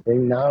your own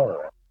thing now,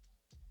 or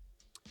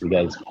you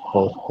guys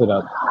both put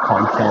up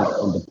content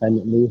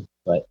independently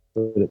but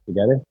put it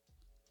together?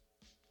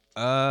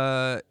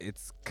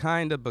 It's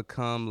kind of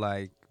become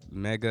like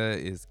Mega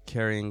is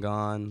carrying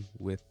on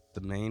with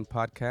the main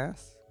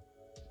podcast,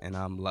 and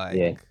I'm like,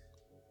 Yeah.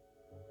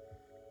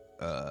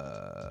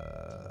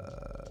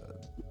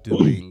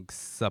 doing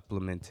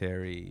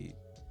supplementary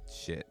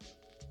shit.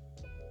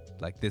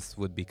 Like this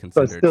would be So it's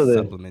considered still the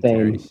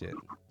supplementary same. shit.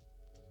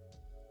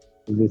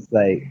 Is this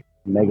like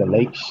Mega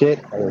Late shit,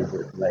 or is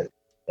it like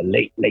the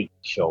Late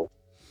Show?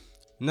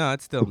 No,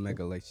 it's still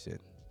Mega late shit.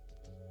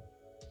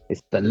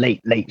 It's the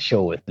Late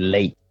Show with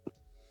Late.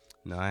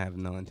 No, I have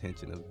no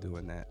intention of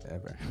doing that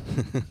ever.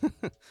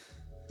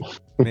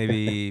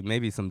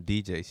 maybe some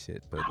DJ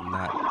shit, but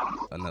not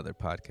another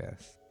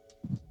podcast.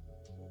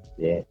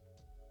 Yeah.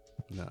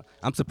 No,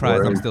 I'm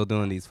surprised I'm Word. still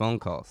doing these phone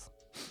calls.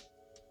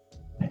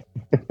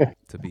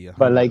 To be a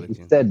But hundred like with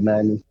you you, said,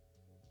 man, it's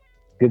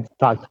good to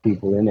talk to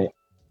people, in it.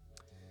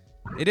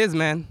 it is,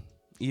 man.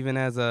 Even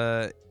as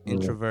a Yeah.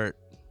 introvert,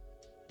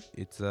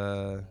 it's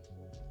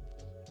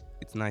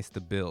nice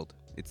to build.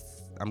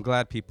 I'm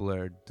glad people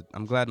are.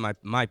 I'm glad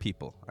my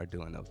people are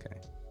doing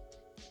okay.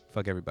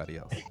 Fuck everybody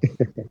else.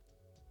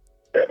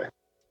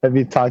 Have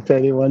you talked to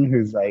anyone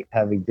who's like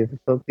having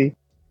difficulty?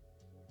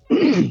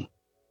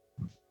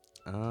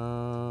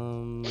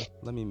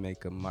 Let me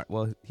make a mark.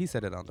 Well, he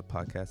said it on the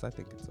podcast. I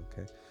think it's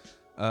okay.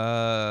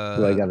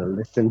 Do I gotta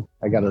listen?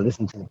 I gotta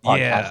listen to the podcast to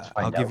Yeah,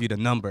 I'll find give out. you the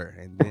number,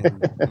 and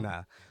then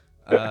nah.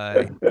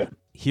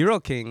 Hero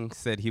King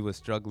said he was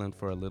struggling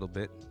for a little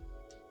bit.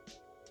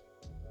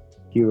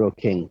 Hero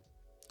King.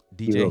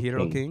 DJ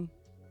Hero King.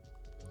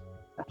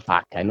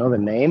 Fuck, I know the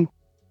name.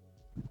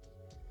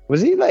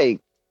 Was he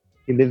like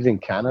he lived in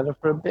Canada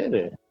for a bit,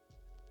 or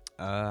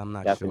I'm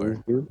not Japanese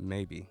sure. dude?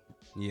 Maybe.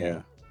 Yeah.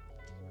 Yeah.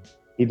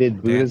 He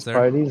did Buddhist Dancer.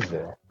 parties?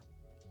 Or?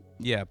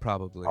 Yeah,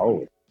 probably.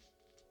 Oh.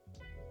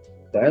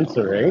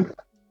 Dancer, eh?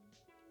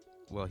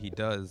 Well, he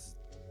does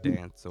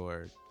dance,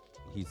 or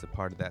he's a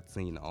part of that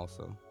scene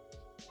also.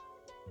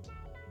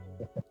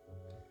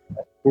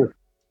 Cool.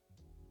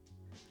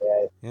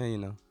 Yeah. Yeah, you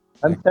know.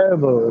 I'm Like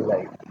terrible with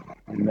like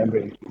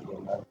remembering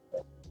people. Man.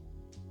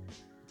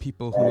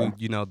 people who,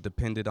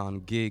 depended on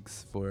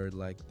gigs for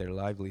like their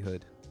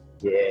livelihood.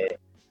 Yeah.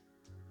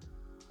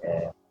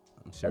 Yeah.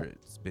 I'm sure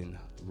it's been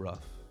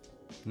rough.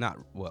 Not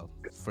well,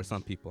 for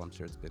some people I'm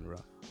sure it's been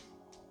rough.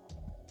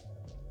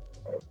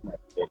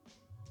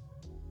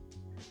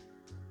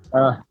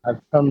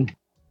 I've come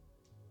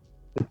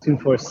to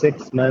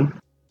 246, man.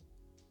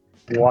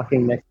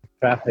 Walking next to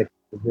traffic.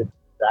 Is it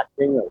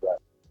distracting or what?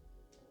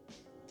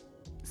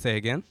 Say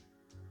again?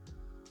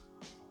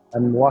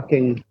 I'm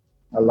walking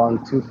along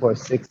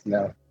 246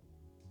 now.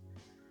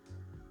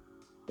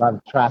 A lot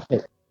of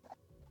traffic.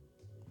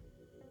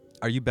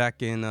 Are you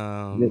back in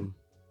Is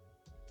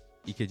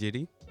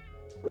Ikejiri?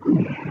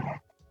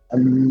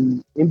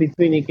 I'm in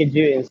between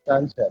Ikejiri and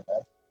Sunset,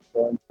 man.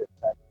 Going to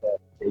that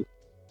station.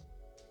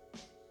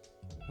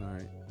 All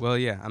right. Well,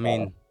 yeah. I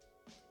mean,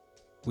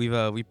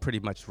 we pretty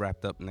much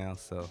wrapped up now,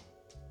 so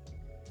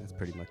that's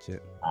pretty much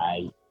it.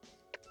 I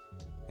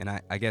And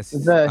I guess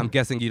I'm the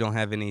guessing you don't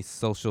have any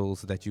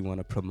socials that you want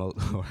to promote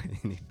or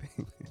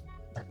anything.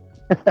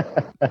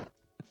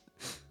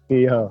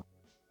 yo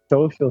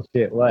social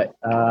shit. What?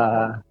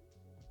 Nah,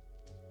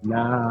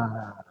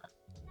 nah.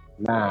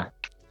 I got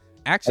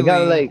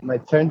Actually, like my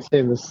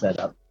turntable set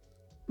up.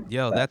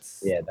 yo, But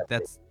that's yeah,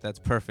 that's it. that's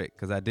perfect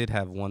because I did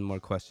have one more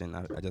question.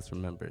 I just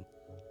remembered.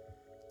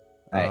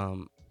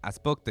 Alright. I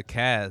spoke to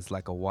Kaz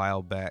like a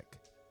while back,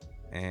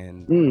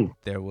 and Mm,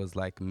 there was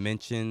like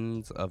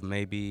mentions of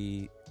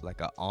maybe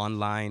like an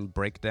online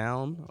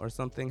breakdown or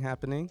something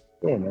happening.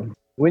 yeah, man.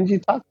 When did you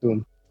talk to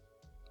him?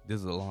 This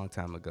is a long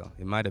time ago.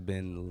 It might have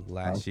been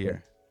last Okay.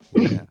 year.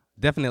 Yeah,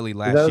 definitely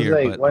 'Cause I last was year,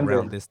 like but around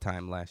wondering. this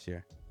time last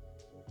year.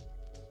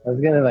 I was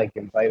gonna like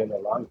invite him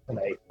along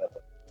tonight, but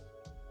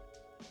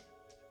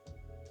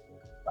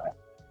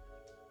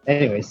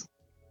anyways,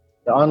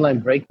 the online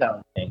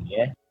breakdown thing,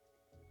 yeah.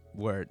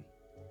 Word.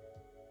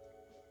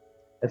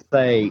 It's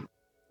like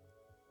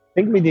I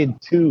think we did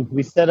two.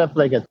 We set up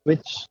like a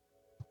Twitch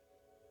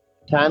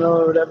channel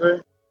or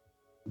whatever,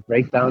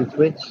 breakdown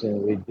Twitch,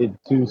 and we did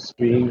two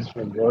streams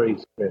from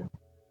Rory's crib.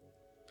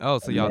 Oh,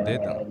 so And y'all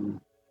did them.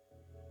 then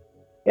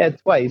yeah,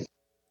 twice.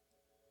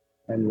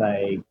 And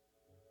like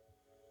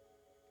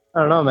I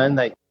don't know, man.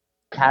 Like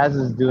Kaz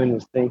is doing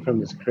this thing from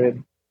his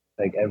crib,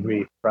 like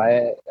every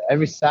Friday,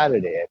 every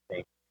Saturday, I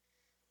think.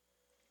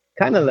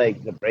 Kind of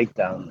like the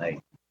breakdown,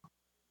 like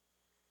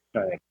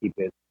trying to keep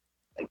it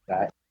like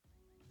that.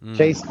 Mm.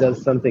 Chase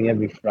does something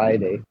every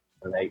Friday,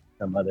 or like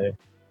some other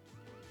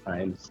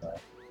times.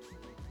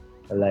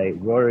 But like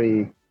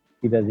Rory,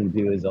 he doesn't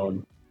do his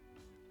own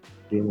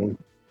streaming.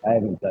 I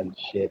haven't done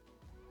shit.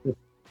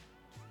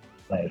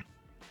 Like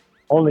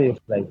only if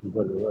like you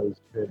go to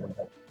Rory's crib and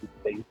have two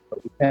things,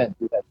 but we can't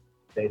do that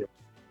later.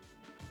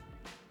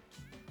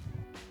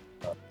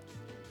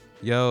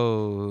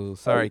 Yo,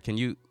 sorry. Can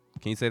you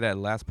say that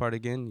last part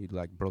again? You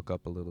like broke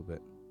up a little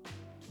bit.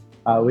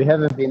 We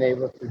haven't been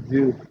able to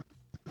do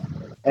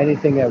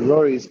anything at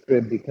Rory's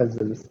crib because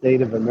of the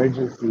state of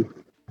emergency.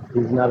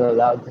 He's not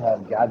allowed to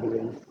have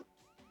gatherings.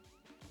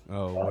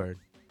 Oh, word.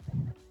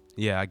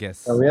 Yeah, I So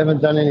guess. we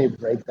haven't done any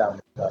breakdown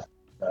stuff.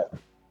 But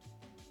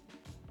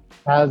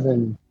Kaz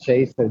and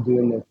Chase are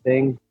doing their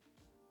thing,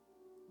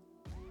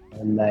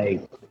 and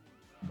like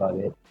about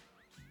it.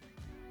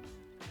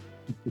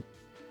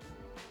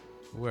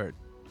 Word.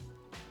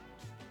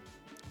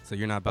 So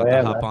you're not Oh about to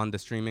yeah, hop man. on the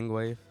streaming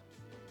wave?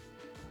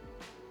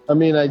 I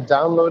mean, I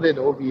downloaded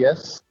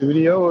OBS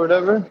Studio or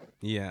whatever,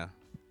 Yeah.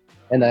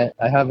 and I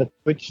have a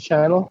Twitch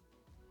channel,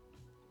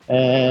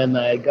 and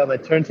I got my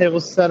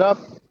turntables set up.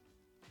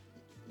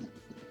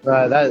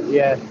 That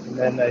yeah, and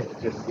then I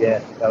just yeah,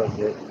 that was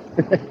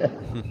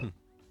it.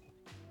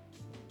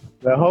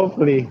 But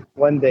hopefully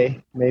one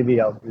day maybe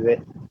I'll do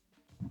it.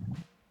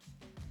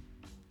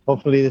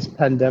 Hopefully this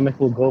pandemic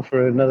will go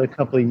for another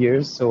couple of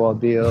years, so I'll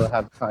be able to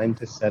have time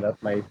to set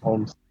up my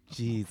home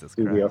Jesus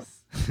studio.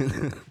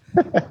 Christ.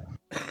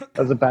 That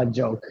was a bad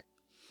joke.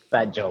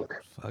 Bad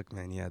joke. Fuck,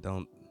 man. Yeah,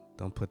 don't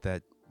put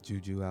that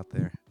juju out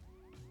there.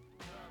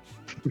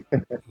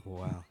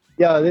 Wow.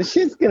 Yeah, this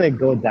shit's gonna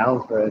go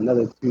down for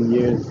another 2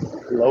 years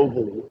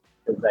globally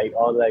because like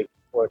all like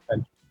poor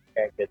countries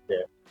can't get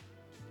their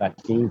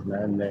vaccines,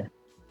 man. They're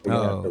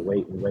gonna have to Oh,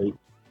 wait and wait.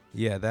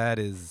 yeah. That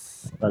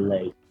is But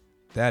like,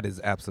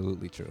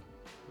 absolutely true.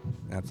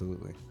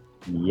 Absolutely.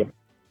 yep.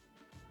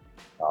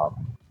 But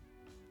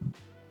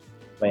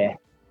yeah,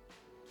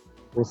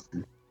 we'll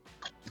see.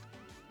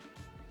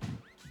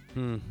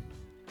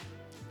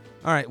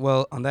 All right.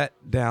 Well, on that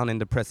down and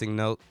depressing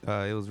note,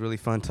 it was really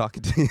fun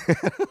talking to you.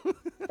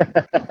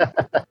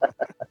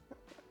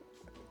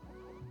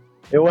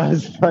 It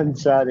was fun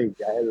chatting,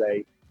 guy.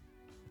 Like,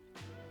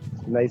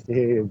 it's nice to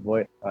hear your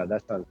voice. Oh,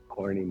 that sounds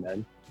corny,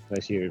 man.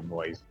 Nice to hear your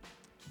voice.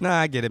 Nah,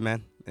 I get it,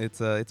 man. It's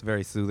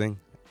very soothing.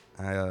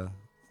 I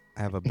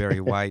have a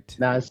Barry White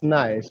Nah, it's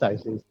nice.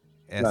 Actually,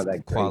 it's not esque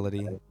that great.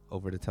 quality Man.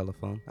 over the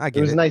telephone. I It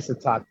get was it. nice to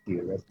talk to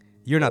you. Right?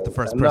 You're not the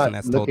first I'm person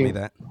not that's told me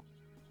looking. that.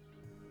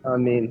 I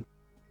mean,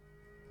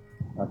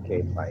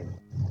 okay, fine.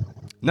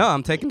 No,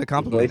 I'm taking the Your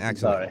compliment voice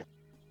is actually. alright.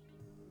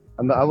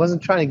 I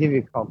wasn't trying to give you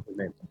a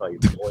compliment about your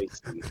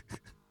voice.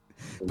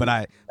 But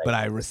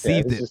I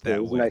received it that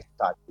It was way. nice to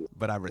talk to you.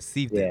 But I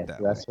received Yeah, it that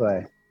so that's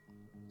way.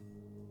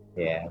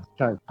 why. Yeah, I was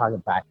trying to talk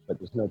it back, but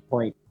there's no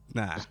point.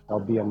 Nah, I'll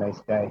be a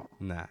nice guy.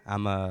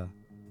 I'm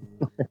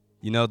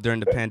during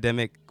the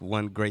pandemic,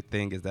 one great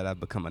thing is that I've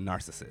become a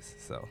narcissist.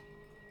 So,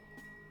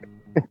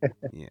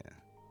 yeah.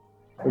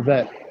 Is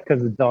that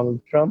because of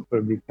Donald Trump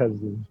or because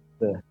of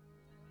the?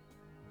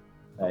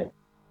 Right.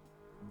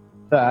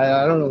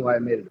 I don't know why I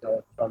made a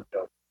Donald Trump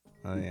joke.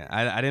 Oh yeah.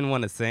 I didn't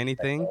want to say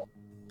anything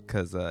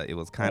because it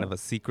was kind of a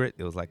secret.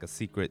 It was like a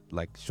secret,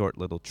 like short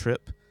little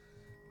trip.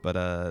 But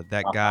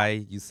that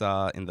guy you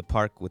saw in the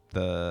park with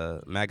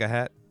the MAGA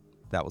hat,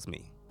 that was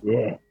me.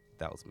 Yeah.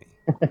 That was me.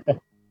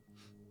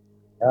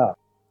 Yeah.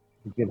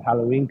 Good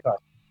Halloween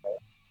costume.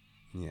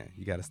 Yeah,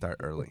 you got to start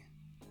early.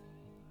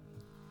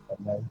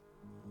 man.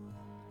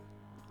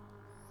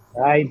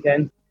 All right,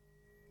 then.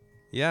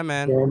 Yeah,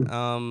 man.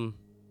 Then,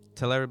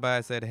 Tell everybody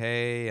I said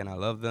hey and I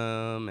love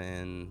them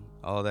and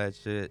all that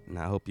shit. And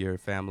I hope your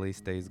family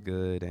stays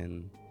good.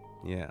 And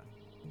yeah,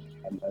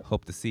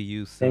 hope to see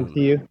you same soon. to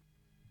you.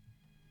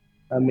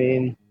 I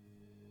mean,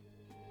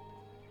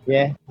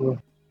 yeah, we'll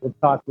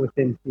talk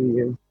within 2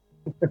 years.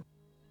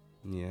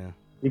 Yeah.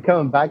 You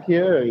coming back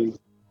here or are you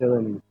still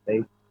in the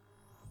States?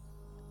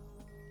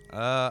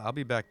 I'll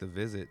be back to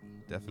visit,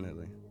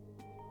 definitely.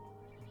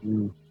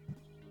 Mm.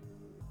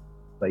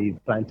 But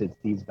you've planted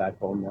seeds back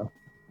home now,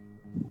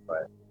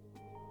 but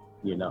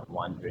you're not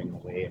wandering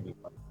away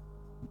anymore.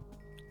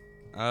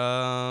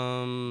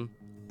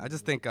 I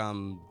just think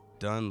I'm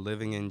done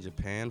living in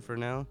Japan for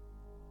now.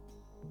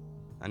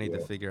 I need to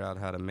Yeah. figure out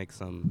how to make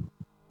some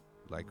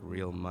like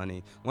real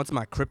money. Once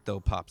my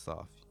crypto pops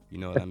off, you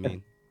know what I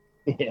mean?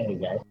 Yeah,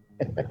 guys.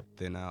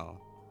 Then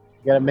I'll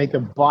You gotta make a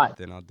bot,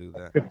 do a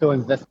that. crypto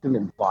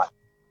investment bot.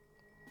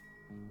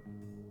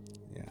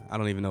 Yeah. I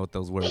don't even know what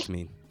those words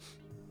mean.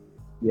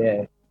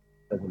 Yeah,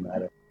 doesn't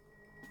matter.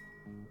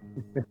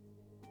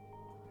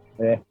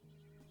 Yeah.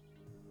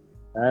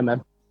 All right,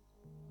 man.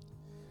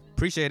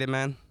 Appreciate it,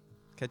 man.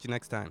 Catch you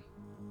next time.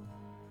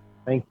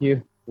 Thank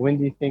you. When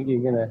do you think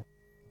you're gonna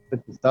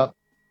put this up?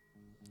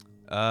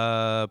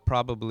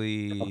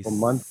 Probably Couple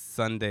months.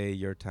 Sunday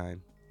your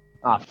time.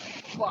 Ah,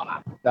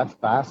 fuck. That's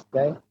fast,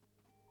 guy.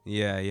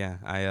 Yeah.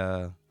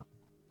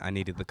 I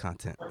needed the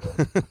content.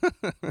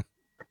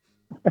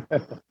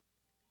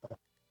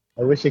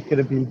 I wish it could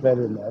have been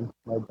better, man.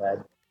 My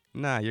bad.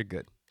 Nah, you're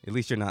good. At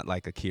least you're not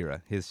like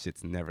Akira. His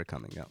shit's never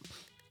coming up.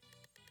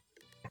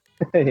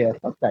 Yeah,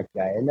 fuck that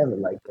guy. I never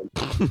liked him.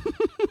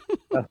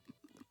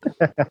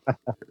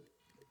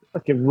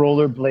 Fucking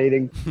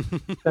rollerblading.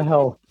 What the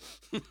hell?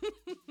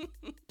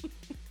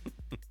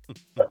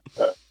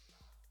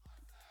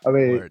 I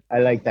mean, Word. I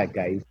like that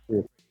guy. He's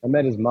cool. I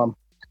met his mom.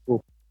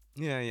 Cool.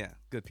 Yeah.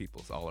 Good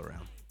peoples all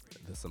around.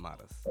 The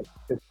Samadas. Like,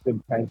 just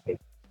good pancake.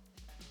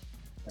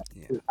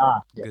 Yeah.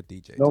 Yeah. Good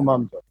DJ. No too.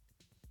 mom joke.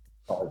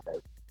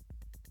 Apologize.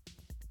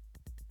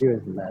 He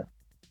was mad.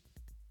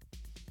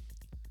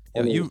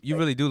 Yo, Only you respect.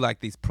 really do like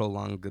these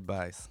prolonged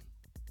goodbyes.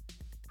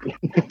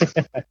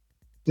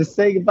 Just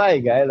say goodbye,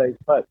 guy. Like,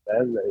 fuck,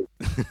 man. Like,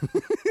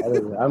 I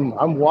don't know.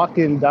 I'm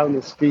walking down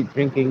the street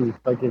drinking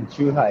fucking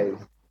chew highs.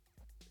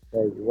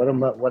 Like, what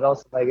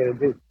else am I gonna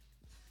do?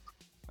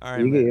 All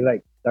right, man. You're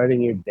like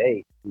starting your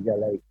day. You got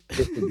like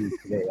shit to do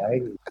today.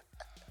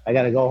 I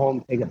gotta go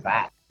home, take a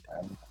bath.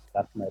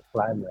 That's my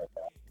plan right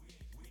now.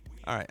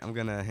 All right, I'm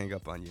gonna hang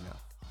up on you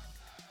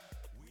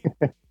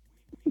now.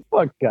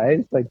 Fuck,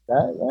 guys, like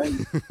that, man.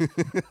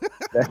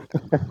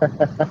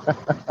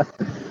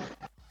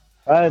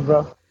 All right,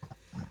 bro.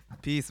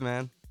 Peace,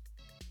 man.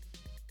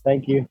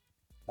 Thank you.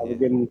 Have a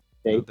good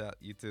day. No doubt.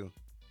 You too.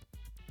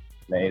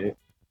 Later.